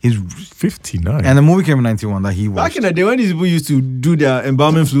 He's 59. and the movie came in 91 that he Back watched. in the day when these people used to do their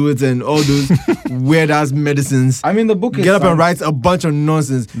embalming fluids and all those weird ass medicines, I mean, the book is get up and write a bunch of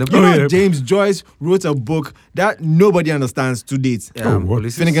nonsense. The- You know, yeah. James Joyce wrote a book that nobody understands to date. Oh, what?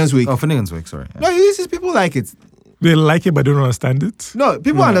 Finnegan's Wake. Oh, Finnegan's Wake. Sorry. No, Ulysses, people like it. They like it, but they don't understand it. No,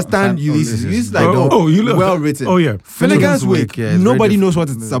 people No, understand Ulysses. Ulysses. Ulysses is Oh, like you look well written. Oh yeah, Finnegan's Wake, yeah, it's nobody very knows what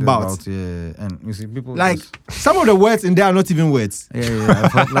different it's about. Yeah, and you see people Like just- some of the words in there are not even words. yeah.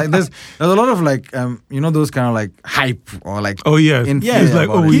 I've heard- like there's a lot of like those kind of like hype or like oh yeah. in- Yeah, It's like,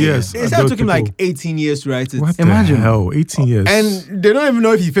 about oh it, yes. It those took him like people. 18 years to write it. What Imagine. the hell? 18 years. And they don't even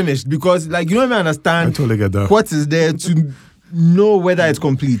know if he finished because like you don't even I understand totally get that. what is there to know whether it's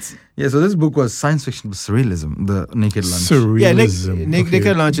complete. Yeah, so this book was science fiction surrealism, The Naked Lunch. Surrealism.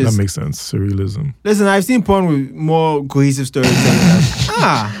 Naked Lunch is- That makes sense. Surrealism. Listen, I've seen porn with more cohesive storytelling.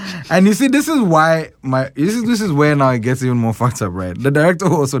 And you see, this is why this is where now it gets even more fucked up, right? The director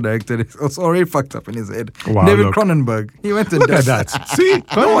who also directed it was already fucked up in his head. Wow, David look. Cronenberg. He went to Look at death. that. See,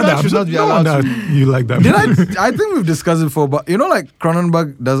 no wonder, should not be no allowed wonder you like that. Did movie. I think we've discussed it before, but you know, like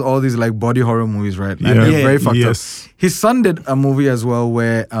Cronenberg does all these like body horror movies, right? And Yeah. they're Yeah. very fucked Yes. up. His son did a movie as well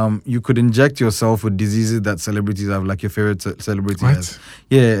where you could inject yourself with diseases that celebrities have, like your favorite celebrity What? has.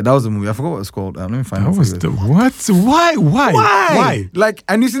 Yeah, that was the movie. I forgot what it's called. Let me find That it. was for the you. what? Why? Why? Like,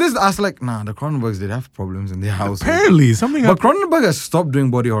 and you see this, I was like, nah, the Cronenbergs, they have problems in their house. Apparently, something. But Cronenberg has stopped doing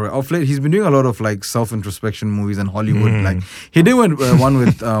body horror. Of late, he's been doing a lot of like self-introspection movies in Hollywood. Mm. Like he did one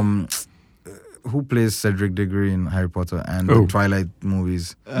with who plays Cedric Diggory in Harry Potter and Oh. the Twilight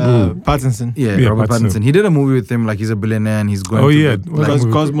movies. Pattinson. Yeah, Yeah, Robert Pattinson. Pattinson. He did a movie with him, like he's a billionaire and he's going. Oh to yeah, the, what like,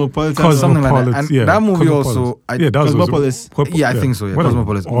 movie? Cosmopolitan. something like that. Cosmopolis, And yeah. that movie Cosmopolis. also, yeah, that was Cosmopolis. yeah, I think so. Yeah, What a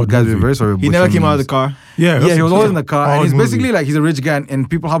Cosmopolis. odd Guys, we're movie. very sorry. He never butchering came out of names. the car. Yeah, Yeah, he was always in the car, and odd it's basically movie. like he's a rich guy, and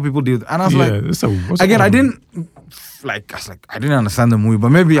people how people deal. And I was yeah, like, it's what's again, odd? I didn't like. I didn't understand the movie, but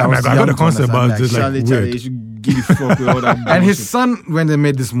maybe I I mean, was I got young the to concept, understand but that. it's like Charlie, weird. you should give a fuck with all that. And his bullshit. son, when they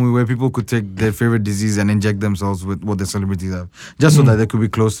made this movie where people could take their favorite disease and inject themselves with what their celebrities have, just so that they could be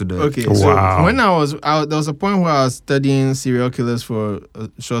close to the. Okay, Wow. so when I was out, there was a point where I was studying serial killers for a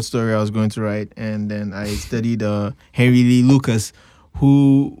short story I was going to write, and then I studied Henry Lee Lucas,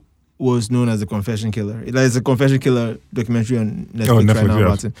 who was known as the Confession Killer. There's a Confession Killer documentary on Netflix, right Netflix, now yes.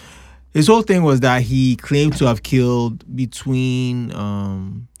 about him. His whole thing was that he claimed to have killed between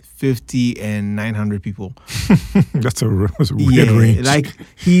 50 and 900 people. That's a weird range. like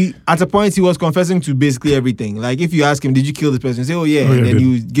he at a point he was confessing to basically everything. Like if you ask him, did you kill this person? He say, oh yeah, Oh, yeah, and then did.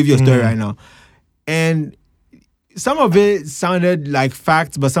 you give your story Mm. right now. And some of it sounded like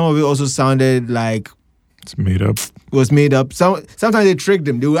facts, but some of it also sounded like It's made up. was made up. Sometimes they tricked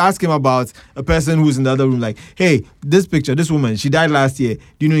him. They would ask him about a person who's in the other room, like, hey, this picture, this woman, she died last year.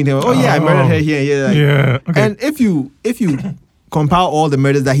 Do you know anything? Oh yeah, I murdered her here and here. Like, Yeah. Okay. and if you compile all the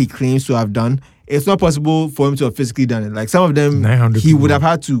murders that he claims to have done, it's not possible for him to have physically done it. Like some of them, 900 he would people. have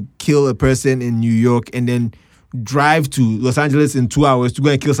had to kill a person in New York and then drive to Los Angeles in 2 hours to go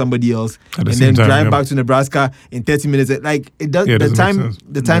and kill somebody else, At the and same then time, drive yeah. back to Nebraska in 30 minutes. Like it does. Yeah, it the doesn't make time, sense.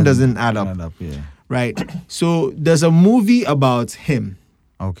 the time doesn't add up, Yeah. right? So there's a movie about him,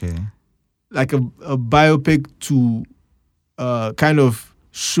 Okay. like a biopic to kind of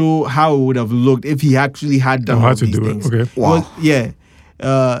show how it would have looked if he actually had done Know all how to these do things. it. Okay. Wow. Yeah.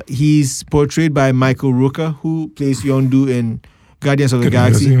 He's portrayed by Michael Rooker, who plays Yondu in Guardians of the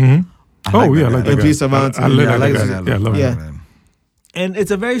Galaxy. Mhm. I Oh like yeah, I that like guy. that And guy. Police Savant. I like Yeah, I like that that guy. guy. Yeah, I love Yeah. that. And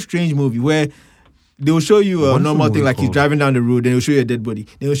it's a very strange movie where they will show you a What's the normal thing movie like he's called? driving down the road, then they'll show you a dead body.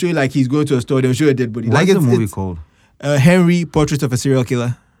 They will show you like he's going to a store, they'll show you a dead body. What's Like the it's, movie it's called? Henry, Portrait of a Serial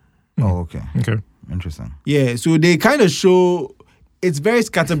Killer. Oh, okay. Okay. Interesting. Yeah, so they kind of show it's very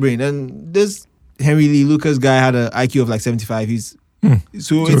scatterbrained, and this Henry Lee Lucas guy had an IQ of like 75. He's so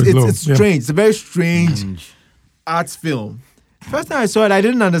So it's it's low, it's yeah. strange. It's a very strange arts film. First time I saw it, I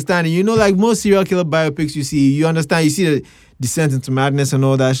didn't understand it. You know, like most serial killer biopics you see, you understand, you see the descent into madness and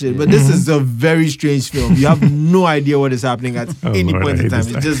all that shit. But this is a very strange film. You have no idea what is happening at Oh, any Lord, point I in hate time. this.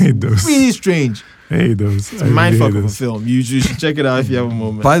 It's I just hate those. really strange. Hey, those. It's a mindfuck of a film. You should check it out if you have a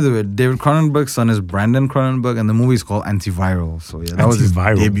moment. By the way, David Cronenberg's son is Brandon Cronenberg, and the movie is called Antiviral. So yeah, that was his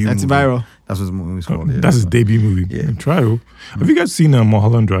Antiviral. debut movie. Antiviral. That's what his movie is called. Yeah, That's his so. debut movie. Yeah. Trial. Have you guys seen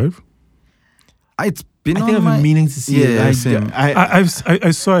Mulholland Drive? It's been I on think I've my... been meaning to see Yeah, it. same.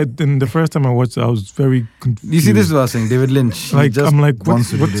 I saw it, and the first time I watched it, I was very confused. You see, this is what I was saying. David Lynch. he Like just I'm like, wants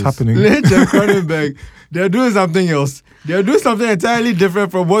to do what's this. happening? Lynch and Cronenberg. they're doing something else. They're doing something entirely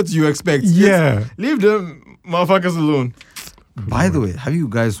different from what you expect. Yeah. Leave them motherfuckers alone. By the way, have you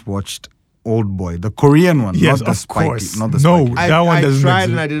guys watched Old Boy, the Korean one? Yes, not the of Spike course. Lee, not the No. Spike Lee. That one I doesn't tried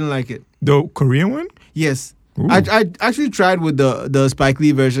exist. and I didn't like it. The Korean one? Yes. Ooh. I actually tried with the Spike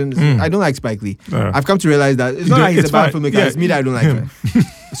Lee version. I don't like Spike Lee. Uh. I've come to realize that it's You not don't- like he's it's a bad fine. filmmaker. Yeah, It's me that I don't like him. him.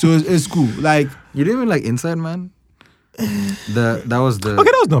 So it's cool. Like You didn't even like Inside Man? That was the Okay,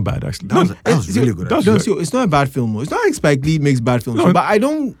 that was not bad actually. that was really good. that was no, good. so it's not a bad film. It's not like Spike Lee makes bad films. No. but I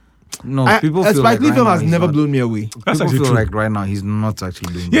don't. No, I, people a feel Spike like Lee right film now has he's never not- blown me away. That's people actually feel true. like right now he's not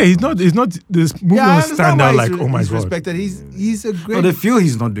actually doing. Yeah, good he's films. not. He's not. This movie I will understand stand why out he's like, oh my he's god. respected. He's a No, great. they feel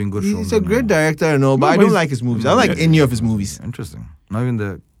he's not doing good films. He's a right great now. director and all, but No, I but don't he's- like his movies. I don't like any of his movies. Interesting. Not even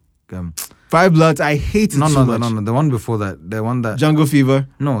the Five Bloods, I hate it so much. no. The one before that, the one that Jungle Fever,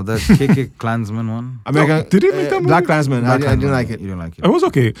 no, the KK Klansman one. American. Did he make that movie? Black Klansman. I Black didn't Klansman. like it. You didn't like it. It was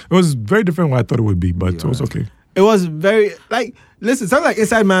okay. It was very different from what I thought it would be, but Yeah, it was right. okay. It was very like. Listen, something like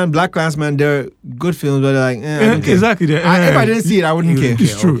Inside Man, Black Klansman, they're good films, but they're like, I don't care. Exactly. If I didn't see it, I wouldn't You care. wouldn't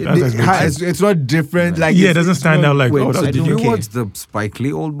It's true. Okay. That's very true. It's not different. Like Yeah, it it's- doesn't it's stand not- out like, wait, oh, that's so a Did I you don't care. watch the Spike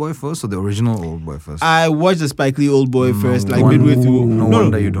Lee Old Boy first or the original Old Boy first? I watched the Spike Lee Old Boy first, like wonder- midway through. No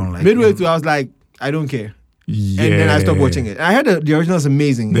wonder you don't like Midway him. through, I was like, I don't care. Yeah. And then I stopped watching it. I heard the original is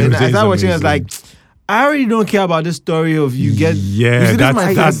amazing. The And I original is started watching it, I was like, amazing. I already don't care about this story of you get. Yeah, You see, this is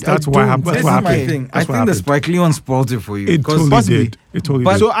my that's thing. that's I what don't- happened. this That's is what my my happened. thing. I That's what think the happened. Spike Lee one spoiled it for you. It because totally possibly. did. It totally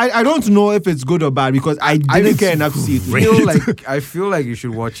But- did. So I don't know if it's good or bad because I didn't it's care enough to see it. great. I feel like you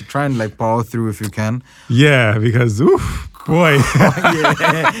should watch it. Try and like power through if you can. Yeah, because oof, boy,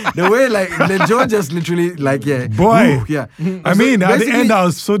 Yeah. The way like the Joe just literally like Boy. ooh, yeah. I mean, at the basically- end, I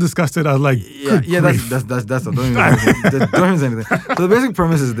was so disgusted. I was like, Yeah, good yeah, grief. that's don't even don't even say anything. So the basic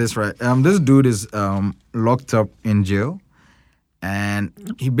premise is this, right? This dude is locked up in jail, and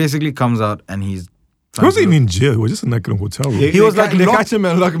he basically comes out and he's. He wasn't even in jail. He was just in like a hotel room. He was They like they lock- catch him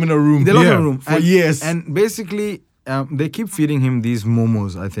and lock him in a room. They lock him in Yeah, a room for years. and basically they keep feeding him these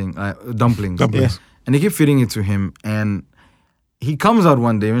momos, I think, dumplings. Dumplings. And they keep feeding it to him, and he comes out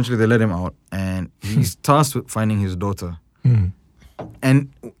one day. Eventually, they let him out, and he's tasked with finding his daughter. Hmm. And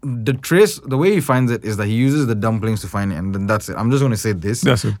the way he finds it is that he uses the dumplings to find it, and then that's it. I'm just going to say this.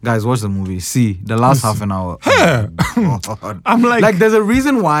 That's it. Guys, watch the movie. See, the last half an hour. Yeah. Oh my God. I'm like, There's a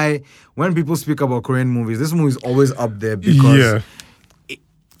reason why when people speak about Korean movies, this movie is always up there because yeah,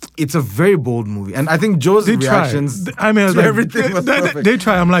 it's a very bold movie. And I think Joe's they try. reactions I mean, I was to like, everything was perfect. they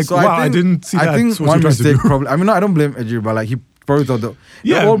try. I'm like, So wow, I didn't see that. I think what one you tried to mistake do. probably. I mean, no, I don't blame Ejiri, but like he probably thought the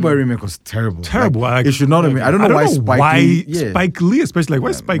Yeah. Old Boy remake was terrible. Terrible. Like, Like, it should not have been. I don't know why Spike Lee. Yeah. Spike Lee, especially like,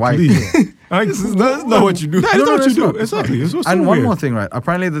 why Spike why- Lee? Like, That's not what you do. That's No, not no, what you it's do. not, it's Exactly. It's so And one weird. more thing, right?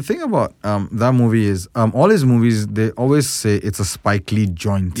 Apparently, the thing about that movie is all his movies they always say it's a Spike Lee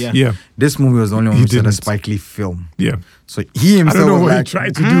joint. Yeah. Yeah, This movie was the only one He who said a didn't. Spike Lee film. yeah. So he I himself don't know was what like, he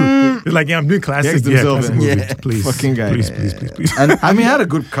tried to do. He's like, yeah, I'm doing classic. Next Yeah, himself, classic yeah. movies. Please, Fucking guy. please. and I mean, he had a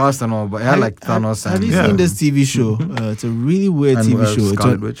good cast and all, but he had like Thanos Have and you Yeah. seen this TV show? It's a really weird and, TV show.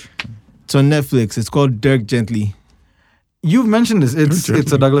 Scarlet Witch. It's on Netflix. It's called Dirk Gently. You've mentioned this. It's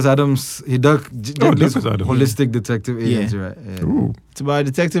Gently. a Douglas Adams. He Douglas Adams. holistic detective agency, Yeah. right? Yeah. Ooh. It's about a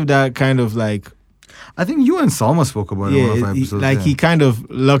detective that kind of like I think you and Salma spoke about it in one of our he, episodes. like yeah. he kind of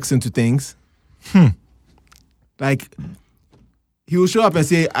lucks into things. Like he will show up and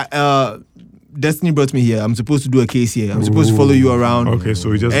say, "Destiny brought me here. I'm supposed to do a case here. I'm supposed to follow you around." Okay,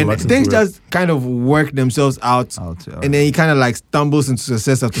 so he just And relaxed things into it. just kind of work themselves out. And then he kind of like stumbles into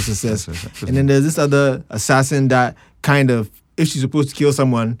success after success. And then there's this other assassin that kind of, if she's supposed to kill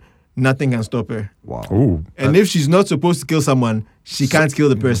someone, nothing can stop her. wow. Ooh. And if she's not supposed to kill someone, she can't kill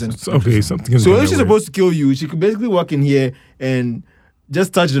the person. So, okay, something is So going if she's that way. supposed to kill you, she could basically walk in here and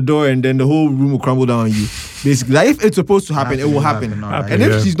just touch the door and then the whole room will crumble down on you. Basically, like if it's supposed to happen, it will happen. Alright. And if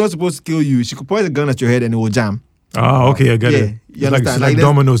Yeah. she's not supposed to kill you, she could point a gun at your head and it will jam. Ah, okay, I get Yeah, it. you It's like, understand? it's Like like there's-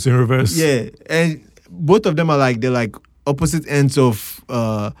 dominoes in reverse. Yeah, and both of them are like they're like opposite ends of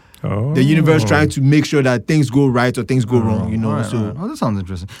Oh. the universe, trying to make sure that things go right or things go wrong. You know, Alright, so alright. Oh, that sounds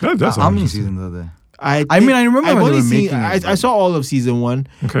interesting. That does How sound many interesting. seasons are there? I mean, I remember I've when they only were seen. making it, I but- saw all of season 1,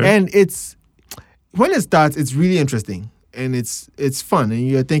 Okay. and it's when it starts, it's really interesting and it's fun, and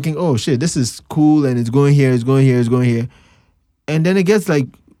you're thinking, oh shit, this is cool, and it's going here, it's going here, it's going here, and then it gets like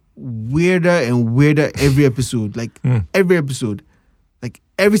weirder and weirder every episode, like every episode, like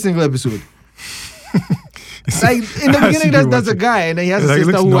every single episode. Like in the Has to beginning, be that's a watching. guy, and then he has It's a like, it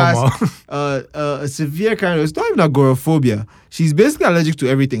sister looks who normal. has a severe kind of. It's not even agoraphobia. She's basically allergic to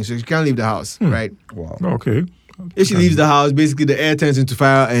everything, so she can't leave the house. Right? Wow. Okay. If she leaves the house, basically the air turns into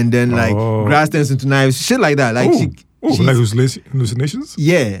fire, and then like Oh. grass turns into knives, shit like that. Like Ooh. Ooh, she's- like hallucinations?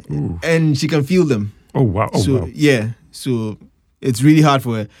 yeah, Ooh. and she can feel them. Oh wow! Oh so wow! so it's really hard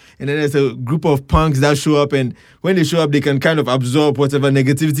for her. And then there's a group of punks that show up, and when they show up, they can kind of absorb whatever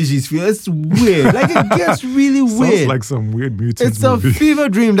negativity she's feeling. It's weird. Like, it gets really Sounds weird. like some weird mutant It's a movie. fever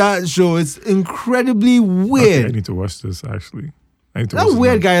dream, that show. It's incredibly Okay, I weird. need to watch this actually. I need to That watch this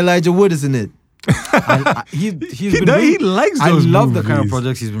weird now. guy Elijah Wood is in it. He's He, been he doing, likes I those love the kind of movies.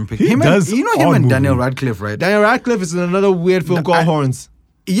 projects he's been picking. He Him does and, you know him odd and Daniel movies. Radcliffe, right? Daniel Radcliffe is in another weird film called Horns.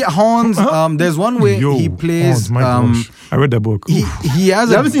 Yeah, Horns. There's one where Yo, he plays. oh, my gosh. I read that book. He Oof. he has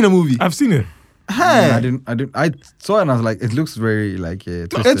You a. haven't seen a movie? I've seen it. Hey, I saw it and I was like, it looks very like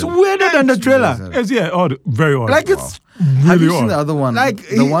twisted. it's weirder than the trailer. It's odd, very odd. Like, it's Have really you seen odd. the other one? like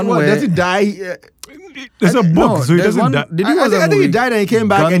the one what, where does he die? There's a book, no, so he there's doesn't one- die. Did you I watch think, that I think he movie? died and he came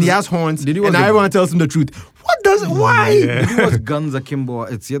back and he Guns- has horns. Did you And watch it? everyone tells him the truth. What does why? Yeah. Did you watch Guns Akimbo?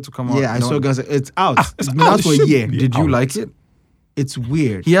 It's yet to come out. Yeah, I No. saw Guns. It's out. It's been out. out for a It should year. be. Did you out. like it? It's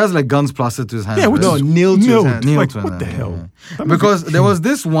weird. He has like guns plastered to his hands. Yeah, which right? No, is nailed to his nailed. hand. Nailed Like, to his what the hand, hell? yeah. That Because there was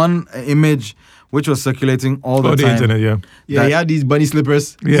this one image which was circulating all the Oh, the time. internet, yeah. Yeah, That- he had these bunny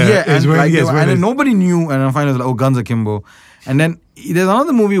slippers. Yeah, and, it's when- like, yes, they were- when and then it's- nobody knew, and then finally it was like, oh, Guns Akimbo. And then there's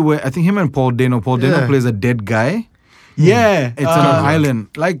another movie where I think him and Paul Dano Yeah. plays a dead guy. Yeah, It's on an island.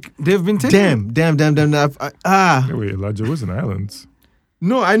 Like, they've been taking... Damn. Wait, Elijah was in Islands.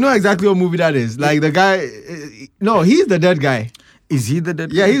 No, I know exactly what movie that is. Like the guy. No, he's the dead guy. Is he the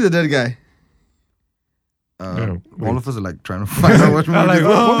dead Yeah, guy? he's the dead guy. No, all of us are like trying to find out what movie I'm like, this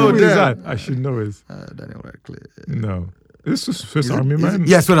is. what movie is damn. that? I should know it. Daniel Radcliffe. No. This is Swiss Is it- Army is Man? it-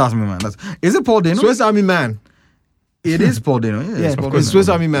 Yeah, Swiss Army Man. Is it Paul Dano? Swiss Army Man. It is Paul Dano. Yeah, it's Yeah, Paul course. it's Dano. Swiss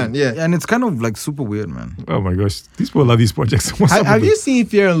Army Man. Yeah. And it's kind of like super weird, man. Oh my gosh. These people love these projects. What's up Have with you this? seen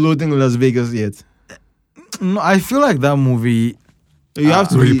Fear and Loathing in Las Vegas yet? No, I feel like that movie. You have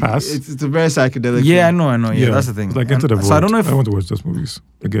to Will you be. pass? It's a very psychedelic. Yeah, I film. know. Yeah, that's the thing. It's like And Enter the Void. So I don't know if I want to watch those movies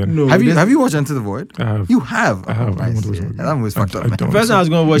again. No, have you this- watched Enter the Void? I have. You have. I have. Oh, I want nice. to watch Yeah, it. that movie's fucked up. I Man. don't. First time I was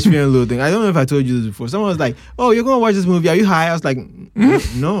going to watch Fear and Loathing. I don't know if I told you this before. Someone was like, "Oh, you're going to watch this movie? Are you high?" I was like,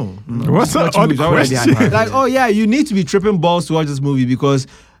 "No." What's that Watch odd movies, I'm already question? high. Like, oh yeah, you need to be tripping balls to watch this movie because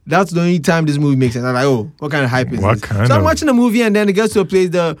that's the only time this movie makes sense. I'm like, oh, what kind of hype is What this? kind So I'm of- watching a movie and then it gets to a place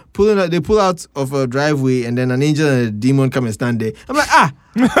they pull out of a driveway and then an angel and a demon come and stand there. I'm like,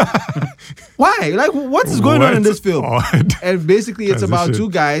 why? Like, what is going on in this film? Odd. And basically, it's about Transition.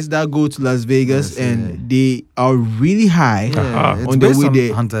 two guys that go to Las Vegas Yes, and yeah. they are really high. Yeah, it's On the based way on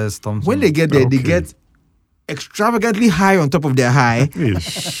there. Hunter S. Thompson. When they get there, they Okay. get extravagantly high on top of their high.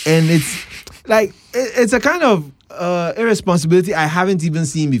 Ish. And it's like it's a kind of irresponsibility I haven't even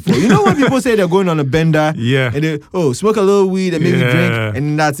seen before. You know when people say they're going on a bender, Yeah. and they smoke a little weed and maybe Yeah. drink,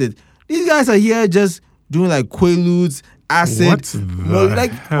 and that's it. These guys are here just doing like quaaludes, acid, What the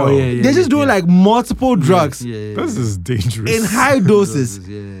like hell? Oh, yeah. they're just doing like multiple drugs Yeah. This is dangerous. in high doses,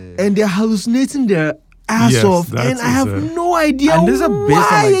 Yeah. and they're hallucinating their ass Yes, off, that and I is have a- no idea And these are based on,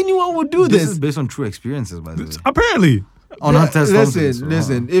 why like- anyone would do This this. is based on true experiences, by the way. Apparently. On Hunter S. Thompson.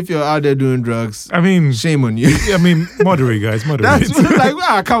 Listen. If you're out there doing drugs, I mean, shame on you. I mean, moderate, guys. Moderate. That's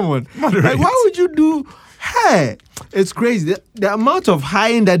like, come on. Moderate. Like, why would you do? Hey, it's crazy. The amount of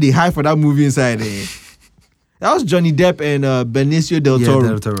high-end that they hide for that movie inside there. That was Johnny Depp and Benicio del Toro.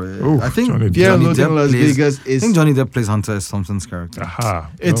 Del Toro. Yeah. Oof, I think Johnny Depp. Fear and Johnny Loathing in Depp Las plays. Vegas I is think Johnny Depp plays Hunter S. Thomps's character. Aha.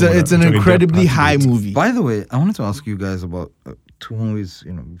 it's No, an Johnny Depp incredibly has high it. movie. By the way, I wanted to ask you guys about two movies.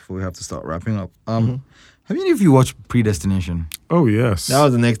 Before we have to start wrapping up. Have any of you watched Predestination? Oh, yes. That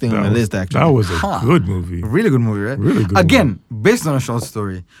was the next thing on my was- list, actually. That was a Ha. good movie. A really good movie, right? Really good Again, based on a short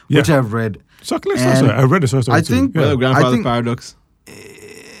story, Yeah. which I've read. Chocolate And Story. I read the short story I too. think- yeah. Well, Grandfather I think- Paradox.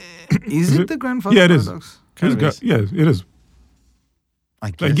 Is it the Grandfather Yeah, it is. Paradox? Kind It's of is. yeah, it is. I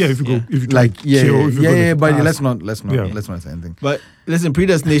Like, guess. yeah, if you go, yeah. if you Like, yeah, chill, if you go yeah, to but fast. let's not Yeah. say anything. But listen,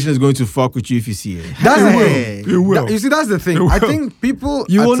 Predestination is going to fuck with you if you see it. That's the Hey. It will. You see, that's the thing. It I will. think people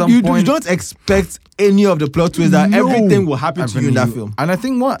You at won't. some You point don't expect any of the plot twists that No. everything will happen to you in that film. And I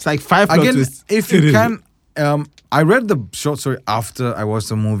think what It's like 5 plot again, twists. if It you is. can, I read the short story after I watched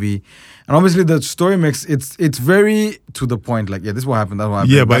the movie, and obviously the story makes it's very to the point. Like, yeah, this is what happened. That's what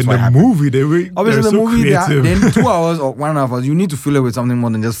happened. Yeah, but that's in what the happened. movie, they were Obviously, they're the so movie, creative. then 2 hours or 1.5 hours, you need to fill it with something more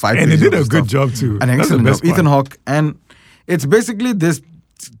than just 5 and they pages did a of good stuff. job too. An That's the excellent best job. Ethan part. Hawke, and it's basically this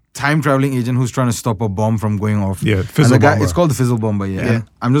time traveling agent who's trying to stop a bomb from going off. Yeah, And fizzle the guy, bomber. it's called the fizzle bomber. Yeah, Yeah. And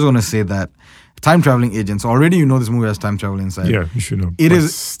I'm just gonna say that time traveling agent. So already you know this movie has time travel inside. Yeah, you should know. It But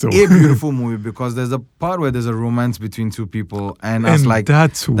is still. a beautiful movie because there's a part where there's a romance between two people, and I was And like,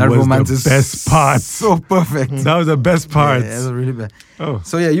 that that was romance the is best part. so perfect. That was the best part. Yeah, it was really bad. Oh,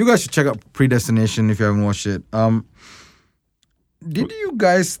 So yeah, you guys should check out Predestination if you haven't watched it. Did you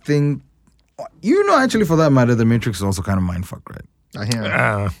guys think? Actually, for that matter, The Matrix is also kind of mindfuck, right? I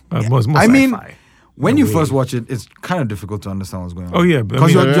hear. most I mean, sci-fi. when No you way. first watch it, it's kind of difficult to understand what's going on. Oh, yeah, but I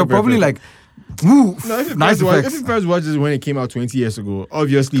because mean- you're Very, probably very- like, woo, No, if you, nice first watch, effects. if you first watched this when it came out 20 years ago,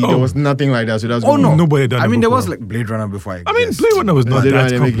 obviously there Oh. was nothing like that. So that's Oh no, Nobody done I it mean, there was before. like Blade Runner before. I mean, guess. Blade Runner was not They that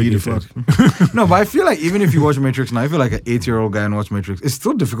don't make you complicated. No, but I feel like even if you watch Matrix now, I feel like an 8-year-old guy and watch Matrix, it's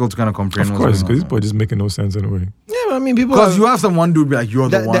still difficult to kind of comprehend Of what's course, going because on. this boy just making no sense anyway. Yeah, but I mean, people. Because you have some one dude be like, you're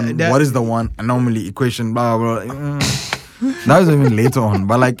the That- one. that- What is the one? Anomaly, equation, blah, blah, blah. That was even later on.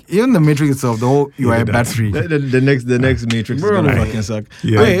 But like, even the Matrix itself, the whole, you Yeah, are a that's- battery. The next Matrix Bro, is gonna I- fucking suck.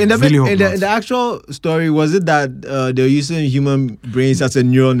 yeah. Wait, in the, Really hope in, the, not. in the actual story, was it that they're using human brains as a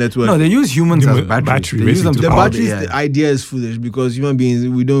neural network? No, they use humans as Human- batteries. battery, They use them basically, to the power batteries AI. the idea is foolish because human beings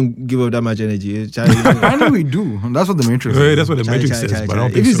we don't give up that much energy. Apparently we do. That's what the Matrix Yeah, is. that's what the Matrix says, but I don't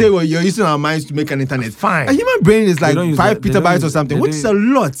If think you so. say, well, you're using our minds to make an internet, Fine. a human brain is like don't use 5 that- they don't petabytes or use- something, they which is a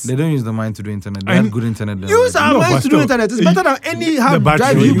don't- lot. They don't use the mind to do internet. They I- have good internet. Use our No, minds but to do still, internet. It's you- better than any hard battery,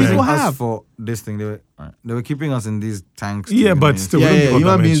 drive They were you man. using people us have. for this thing. They were keeping us in these tanks. Yeah, to but use. still, Yeah, we don't yeah, give up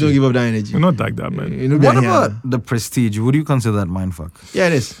human that beings don't energy. give up that energy. We're not like that, man. You know, What yeah. about the Prestige? Would you consider that mindfuck? Yeah,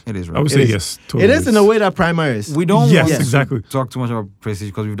 it is. It is, right? I would It say is. yes. Totally It is in a way that Primer is. We don't Yes, want exactly. to talk too much about Prestige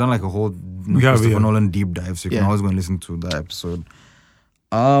because we've done like a whole We have, Christopher yeah. Nolan deep dive, so you can Yeah. always go and listen to that episode.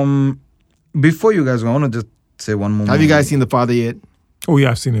 Before you guys go, I want to just say one more. Have you guys seen The Father yet? Oh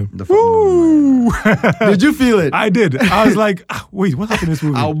yeah, I've seen him. the Woo! Did you feel it? I did. I was like, wait, what happened in this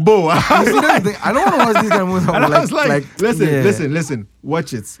movie? I'll bow. You see, that's the thing. I don't want to watch these kind of movies. And I was like, Listen.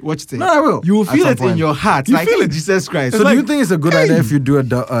 Watch it. No, I will. You will At feel some it in point. your heart. You like, feel hey, it. Jesus Christ. So It's do you like, think it's a good idea if you do a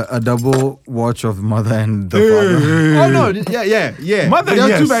double watch of Mother and the Father? Oh no, yeah. Mother, They're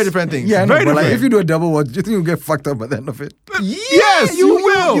two yes. very different things. Yeah, I know, Very but like different. if you do a double watch, do you think you'll get fucked up at the end of it? Yes, you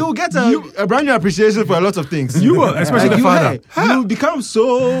will. You'll get a brand new appreciation for a lot of things. You will, especially the father. You become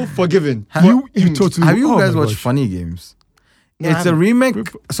so forgiving. You totally. Have you oh guys my watched gosh. Funny Games? No, It's I a haven't. remake.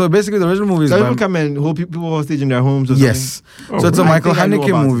 So basically, the original movie is Does by, everyone come and hold people hostage in their homes or yes. Oh, So it's a really? Michael I think I know Haneke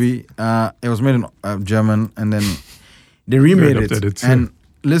about it. movie. It was made in German, and then they remade adapted it. it, too. And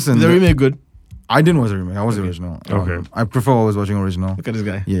listen, something? Is the remake good? I didn't watch the remake. I was the original. Okay. I prefer always watching original. Look at this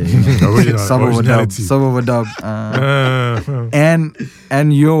guy. Yeah, Original- sub over dub, originality. sub over dub.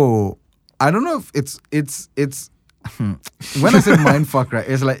 And yo, I don't know if it's when I say mindfuck, right?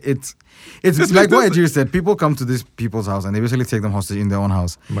 It's like it's like what Ejiri said. People come to these people's house and they basically take them hostage in their own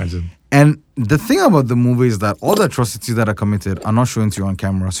house. Imagine. And the thing about the movie is that all the atrocities that are committed are not shown to you on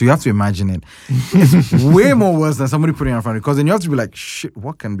camera. So you have to imagine it. It's way more worse than somebody putting it in front of you. Because then you have to be like, shit,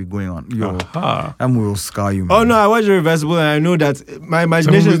 what can be going on? Yo, Aha. that movie will scar you, man. Oh no, I watched Irreversible and I know that my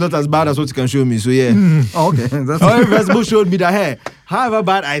imagination is not as bad as what you can show me. So yeah. Oh, okay. That's Irreversible showed me that hey, however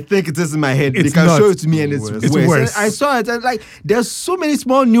bad I think it is in my head, It's they can not. show it to me and it's Worse. worse. It's worse. And I saw it and like there's so many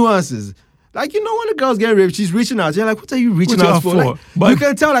small nuances. Like, you know, when a girl's getting raped, she's reaching out. You're like, what are you reaching What you out are for? for? Like, But- you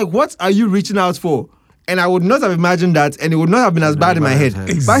can tell, like, what are you reaching out for? And I would not have imagined that, and it would not have been as bad in my head.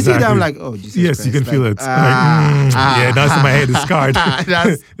 Exactly. But I see that, I'm like, oh, Jesus Yes, Christ. you can feel Like, it. Yeah, that's in my head. It's scarred.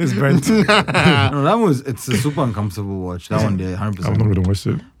 That's- It's burnt. no, that was it's a super uncomfortable watch. That one day, 100%. I'm not gonna watch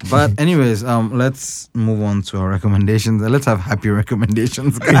it. But anyways, let's move on to our recommendations. Let's have happy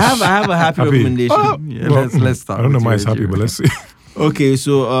recommendations, guys. I have a happy, Happy. recommendation. Oh, Yeah, well, let's start. I don't know with why you, it's happy, Ejiri. but let's see. Okay,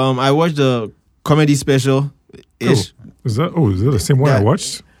 so I watched the comedy special ish. Is that the same one I Yeah.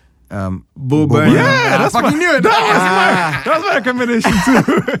 watched? Bo Burnham. Burnham. Yeah, that's fucking my, knew it. That was my recommendation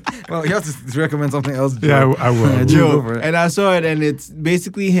too. Well, you have to recommend something else. Yeah, Joe. I will. Yeah, I Joe, will. go for it. And I saw it, and it's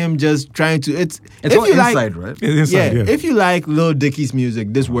basically him just trying to. It's It's if all you like- inside, right? It's yeah, inside, yeah. if you like Lil Dicky's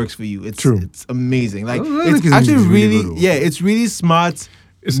music, this works for you. It's True. It's amazing. Like Lil it's Dicky's actually music is really really, good, yeah, it's really smart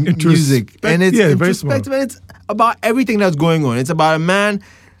It's music, and it's yeah, very smart. introspective, and it's about everything that's going on. It's about a man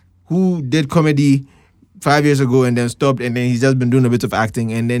who did comedy 5 years ago and then stopped, and then he's just been doing a bit of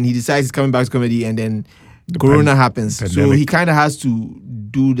acting, and then he decides he's coming back to comedy, and then Corona happens, so pandemic. he kind of has to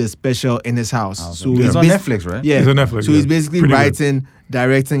do the special in his house. So it's he's on basi- Netflix, right? Yeah, It's on Netflix, So he's yeah. basically Pretty good. writing,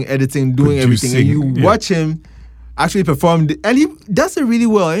 directing, editing, doing everything, and Producing, you yeah. watch him actually perform, and he does it really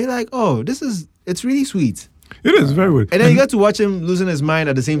well. And you're like, oh, it's really sweet. It is very good. And then you get to watch him losing his mind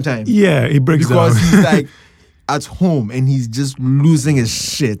at the same time yeah, it breaks because down. he's like at home and he's just losing his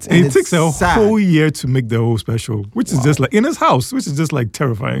shit. And it it's takes a sad. whole year to make the whole special, which is just like in his house, which is just like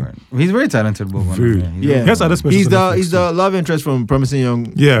terrifying. Right. He's very talented, both. Very. Yeah, He has other specials He's on the Netflix he's the love interest from Promising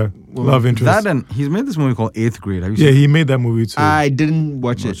Young. Yeah, love interest. That and he's made this movie called 8th Grade. Have you Yeah, seen he made that movie too. I didn't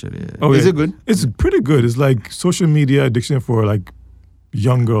watch Watch it. it? Yeah. Oh, Is yeah. it good? It's pretty good. It's like social media addiction for like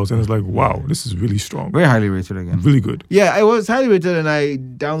young girls, and it's like, wow, this is really strong, Very highly rated again. really good. Yeah, I was highly rated and I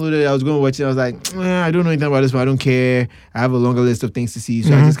downloaded it. I was going to watch it. I was like, I don't know anything about this, but I don't care. I have a longer list of things to see.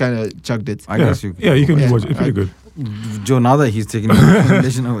 So I just kind of chucked it. I yeah. guess you. Yeah, you can Yeah. watch it. It's pretty good. Joe, now that he's taking the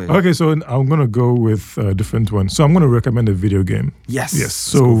recommendation away. Okay, so I'm gonna go with a different one. So I'm gonna recommend a video game. Yes. Yes, Let's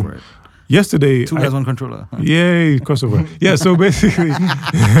so- go for it. Yesterday, Two guys, one controller. yay, crossover. Yeah, so basically,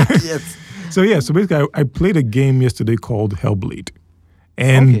 Yes. so basically, I played a game yesterday called Hellblade,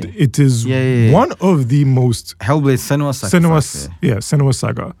 and Okay. it is Yeah. one of the most Hellblade: Senua's Sacrifice. Senua's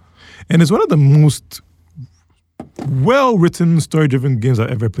Saga, and it's one of the most well-written, story-driven games I've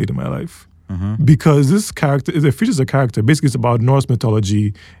ever played in my life. Because this character, it features a character. Basically, it's about Norse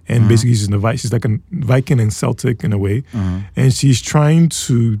mythology, and basically she's like a Viking and Celtic in a way, and she's trying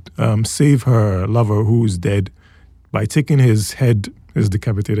to save her lover who is dead by taking his head, his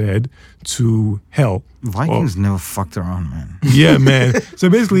decapitated head, to hell. Vikings never fucked around, man. Yeah, man. So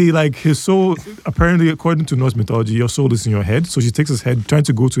basically, like his soul, apparently, according to Norse mythology, your soul is in your head. So she takes his head, trying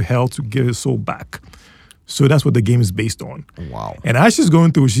to go to hell to get his soul back. So that's what the game is based on. Wow. And as she's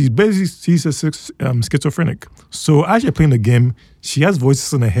going through, she's a schizophrenic. So as you're playing the game, she has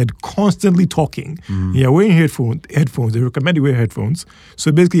voices in her head constantly talking. Yeah, wearing headphones. They recommend you wear headphones.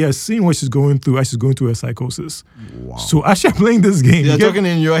 So basically, you're seeing what she's going through as she's going through her psychosis. Wow. So as you're playing this game, They're you get talking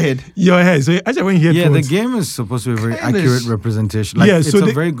in your head. your head. So as you're wearing Yeah, headphones, the game is supposed to be a very Kinda accurate sh- representation. Like, Yeah, it's so a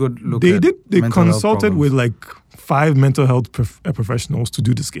they- very good look they at did. They mental health consulted with problems. like 5 mental health professionals to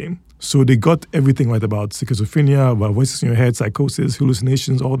do this game. So they got everything right about schizophrenia, about voices in your head, psychosis,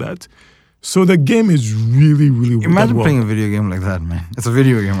 hallucinations, all that. So the game is really, really done Imagine well. playing a video game like that, man. It's a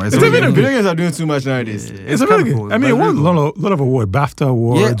video game, right? It's a video game. Video games are doing too much nowadays. It's a kinda really good. cool. I mean, it It's won very a lot of awards, BAFTA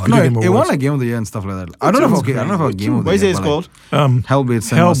awards, Yeah, Video no, Game it Awards. won like Game of the Year and stuff like that. I don't know if Game of the What is Year. it called? Hellblade: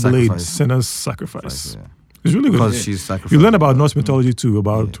 Senua's Hellblade: Sacrifice. Senua's Sacrifice. Yeah. It's really good. Because she's sacrificed. You learn about Norse mythology too,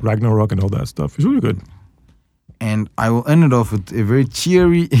 about Ragnarok and all that stuff. It's really good. And I will end it off with a very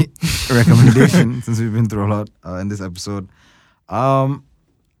cheery recommendation since we've been through a lot in this episode.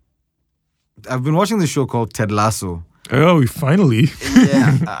 I've been watching this show called Ted Lasso. Oh, finally.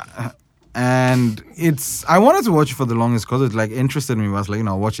 Yeah. And I wanted to watch it for the longest because it like interested me. I was like,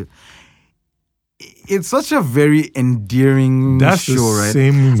 I'll watch it. It's such a very endearing That's show, the right?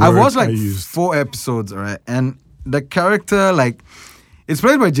 same I word watched like I used. 4 episodes, right? And the character, like, it's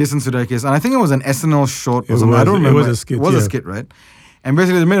played by Jason Sudeikis, and I think it was an SNL short or It something. I was- don't it remember. was a skit, It was a yeah. skit, right? And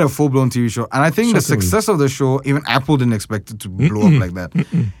basically, they made a full-blown TV show. And I think the Shockingly. success of the show, even Apple didn't expect it to blow up like that.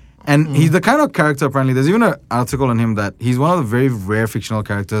 And he's the kind of character, apparently, there's even an article on him that he's one of the very rare fictional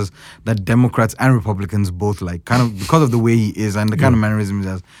characters that Democrats and Republicans both like, kind of because of the way he is and the kind of mannerisms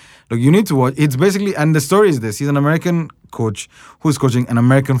he has. Look, you need to watch. It's basically, and the story is this: he's an American coach who's coaching an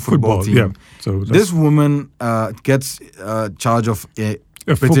American football team. yeah. So that's- This woman gets charge of a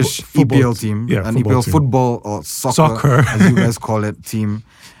British football EPL team. team, Yeah, an football EPL team. football or soccer, Soccer. as you guys call it, team.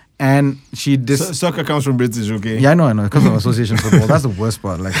 And she Soccer comes from British, okay? yeah, I know, because of association football. That's the worst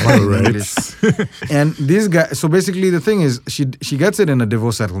part. Like, funny in Right. English. And this guy, so basically the thing is, she gets it in a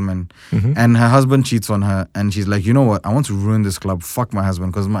divorce settlement, and her husband cheats on her, and she's like, you know what? I want to ruin this club. Fuck my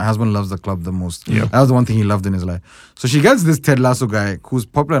husband, because my husband loves the club the most. Yeah. That was the one thing he loved in his life. So she gets this Ted Lasso guy who's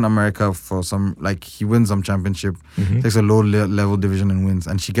popular in America for some, like, he wins some championship, takes a low level division and wins,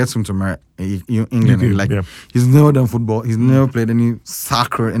 and she gets him to England. Okay, And like, yeah. he's never done football. He's never played any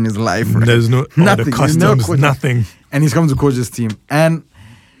soccer in his life. Right? There's no Nothing. the He's never customs, coached- nothing. And he's come to coach this team. And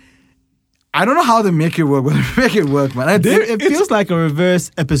I don't know how they make it work, but they make it work, man. It feels like a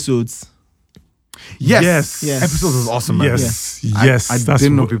reverse episodes. Yes. Yes. Episode was awesome, man. Yes, I- yes. I, that's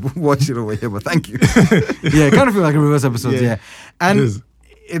didn't know what- people watch it over here, but thank you. Yeah, it kind of feel like a reverse episode, yeah. And It is.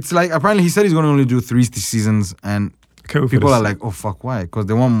 it's like, apparently he said he's going to only do 3 seasons, and Can't wait for people this. are like, oh, fuck, why? Because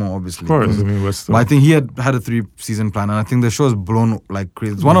they want more, obviously. Of course, I mean, what's But I think he had a 3-season plan, and I think the show is blown like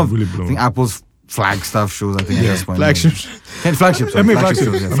crazy. It's one of, Really blown. I think, Apple's flag stuff shows, I think, at this point. Flagship. Flagships. I mean, flagship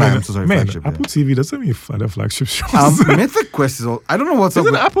flagship. shows, yeah. I mean, I'm so sorry, man, flagship. Apple TV doesn't mean other flagship shows. Mythic Quest is all. I don't know what's is up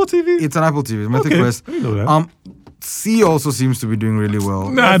it with Apple TV? It's an Apple TV. Mythic Okay, Quest. I didn't know that. C also seems to be doing really well.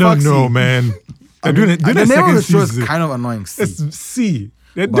 Nah, I don't Fuck know, C. man. I They're mean, doing the a name of second the show is season. kind of annoying. C. It's C.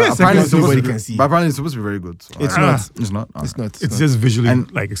 They're But doing a apparently, second it's supposed nobody to can be, see. but apparently it's supposed to be very good. So It's I- not. It's not. It's not. It's just visually And-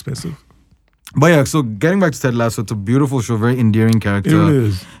 like expensive. But yeah, so getting back to Ted Lasso, it's a beautiful show, very endearing It character, really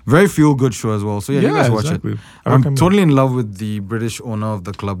is. very feel good show as well. So yeah, you guys watch exactly. it. I I'm recommend. totally in love with the British owner of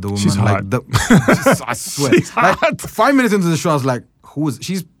the club, the woman. She's like hot. I swear. She's like hot. 5 minutes into the show, I was like, who is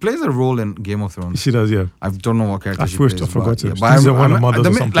she? Plays a role in Game of Thrones. She does, yeah. I don't know what character At she first, plays. I forgot but, it. yeah, but She's one of the mothers or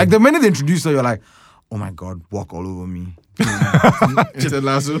like something. the minute they introduce her, you're like, oh my God, walk all over me. Ted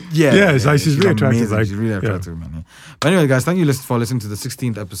Lasso. Yeah, she's really attractive, amazing. like, She's really yeah. attractive, man. Yeah. But anyway, guys, thank you for listening to the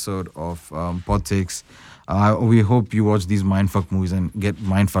 16th episode of Pod Takes. We hope you watch these mindfuck movies and get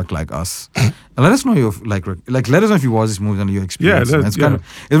mindfucked like us. And let us know your let us know if you watch these movies and your experience. Yeah, it's kind of,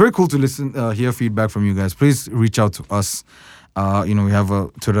 it's very cool to listen, hear feedback from you guys. Please reach out to us. We have a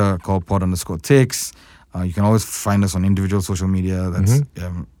Twitter called pod_takes. You can always find us on individual social media. That's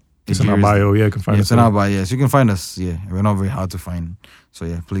it's in our bio. Yeah, you can find us. It's in our bio. Yes, you can find us. Yeah, we're not very hard to find. So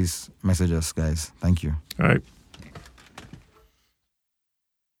yeah, please message us, guys. Thank you. All right.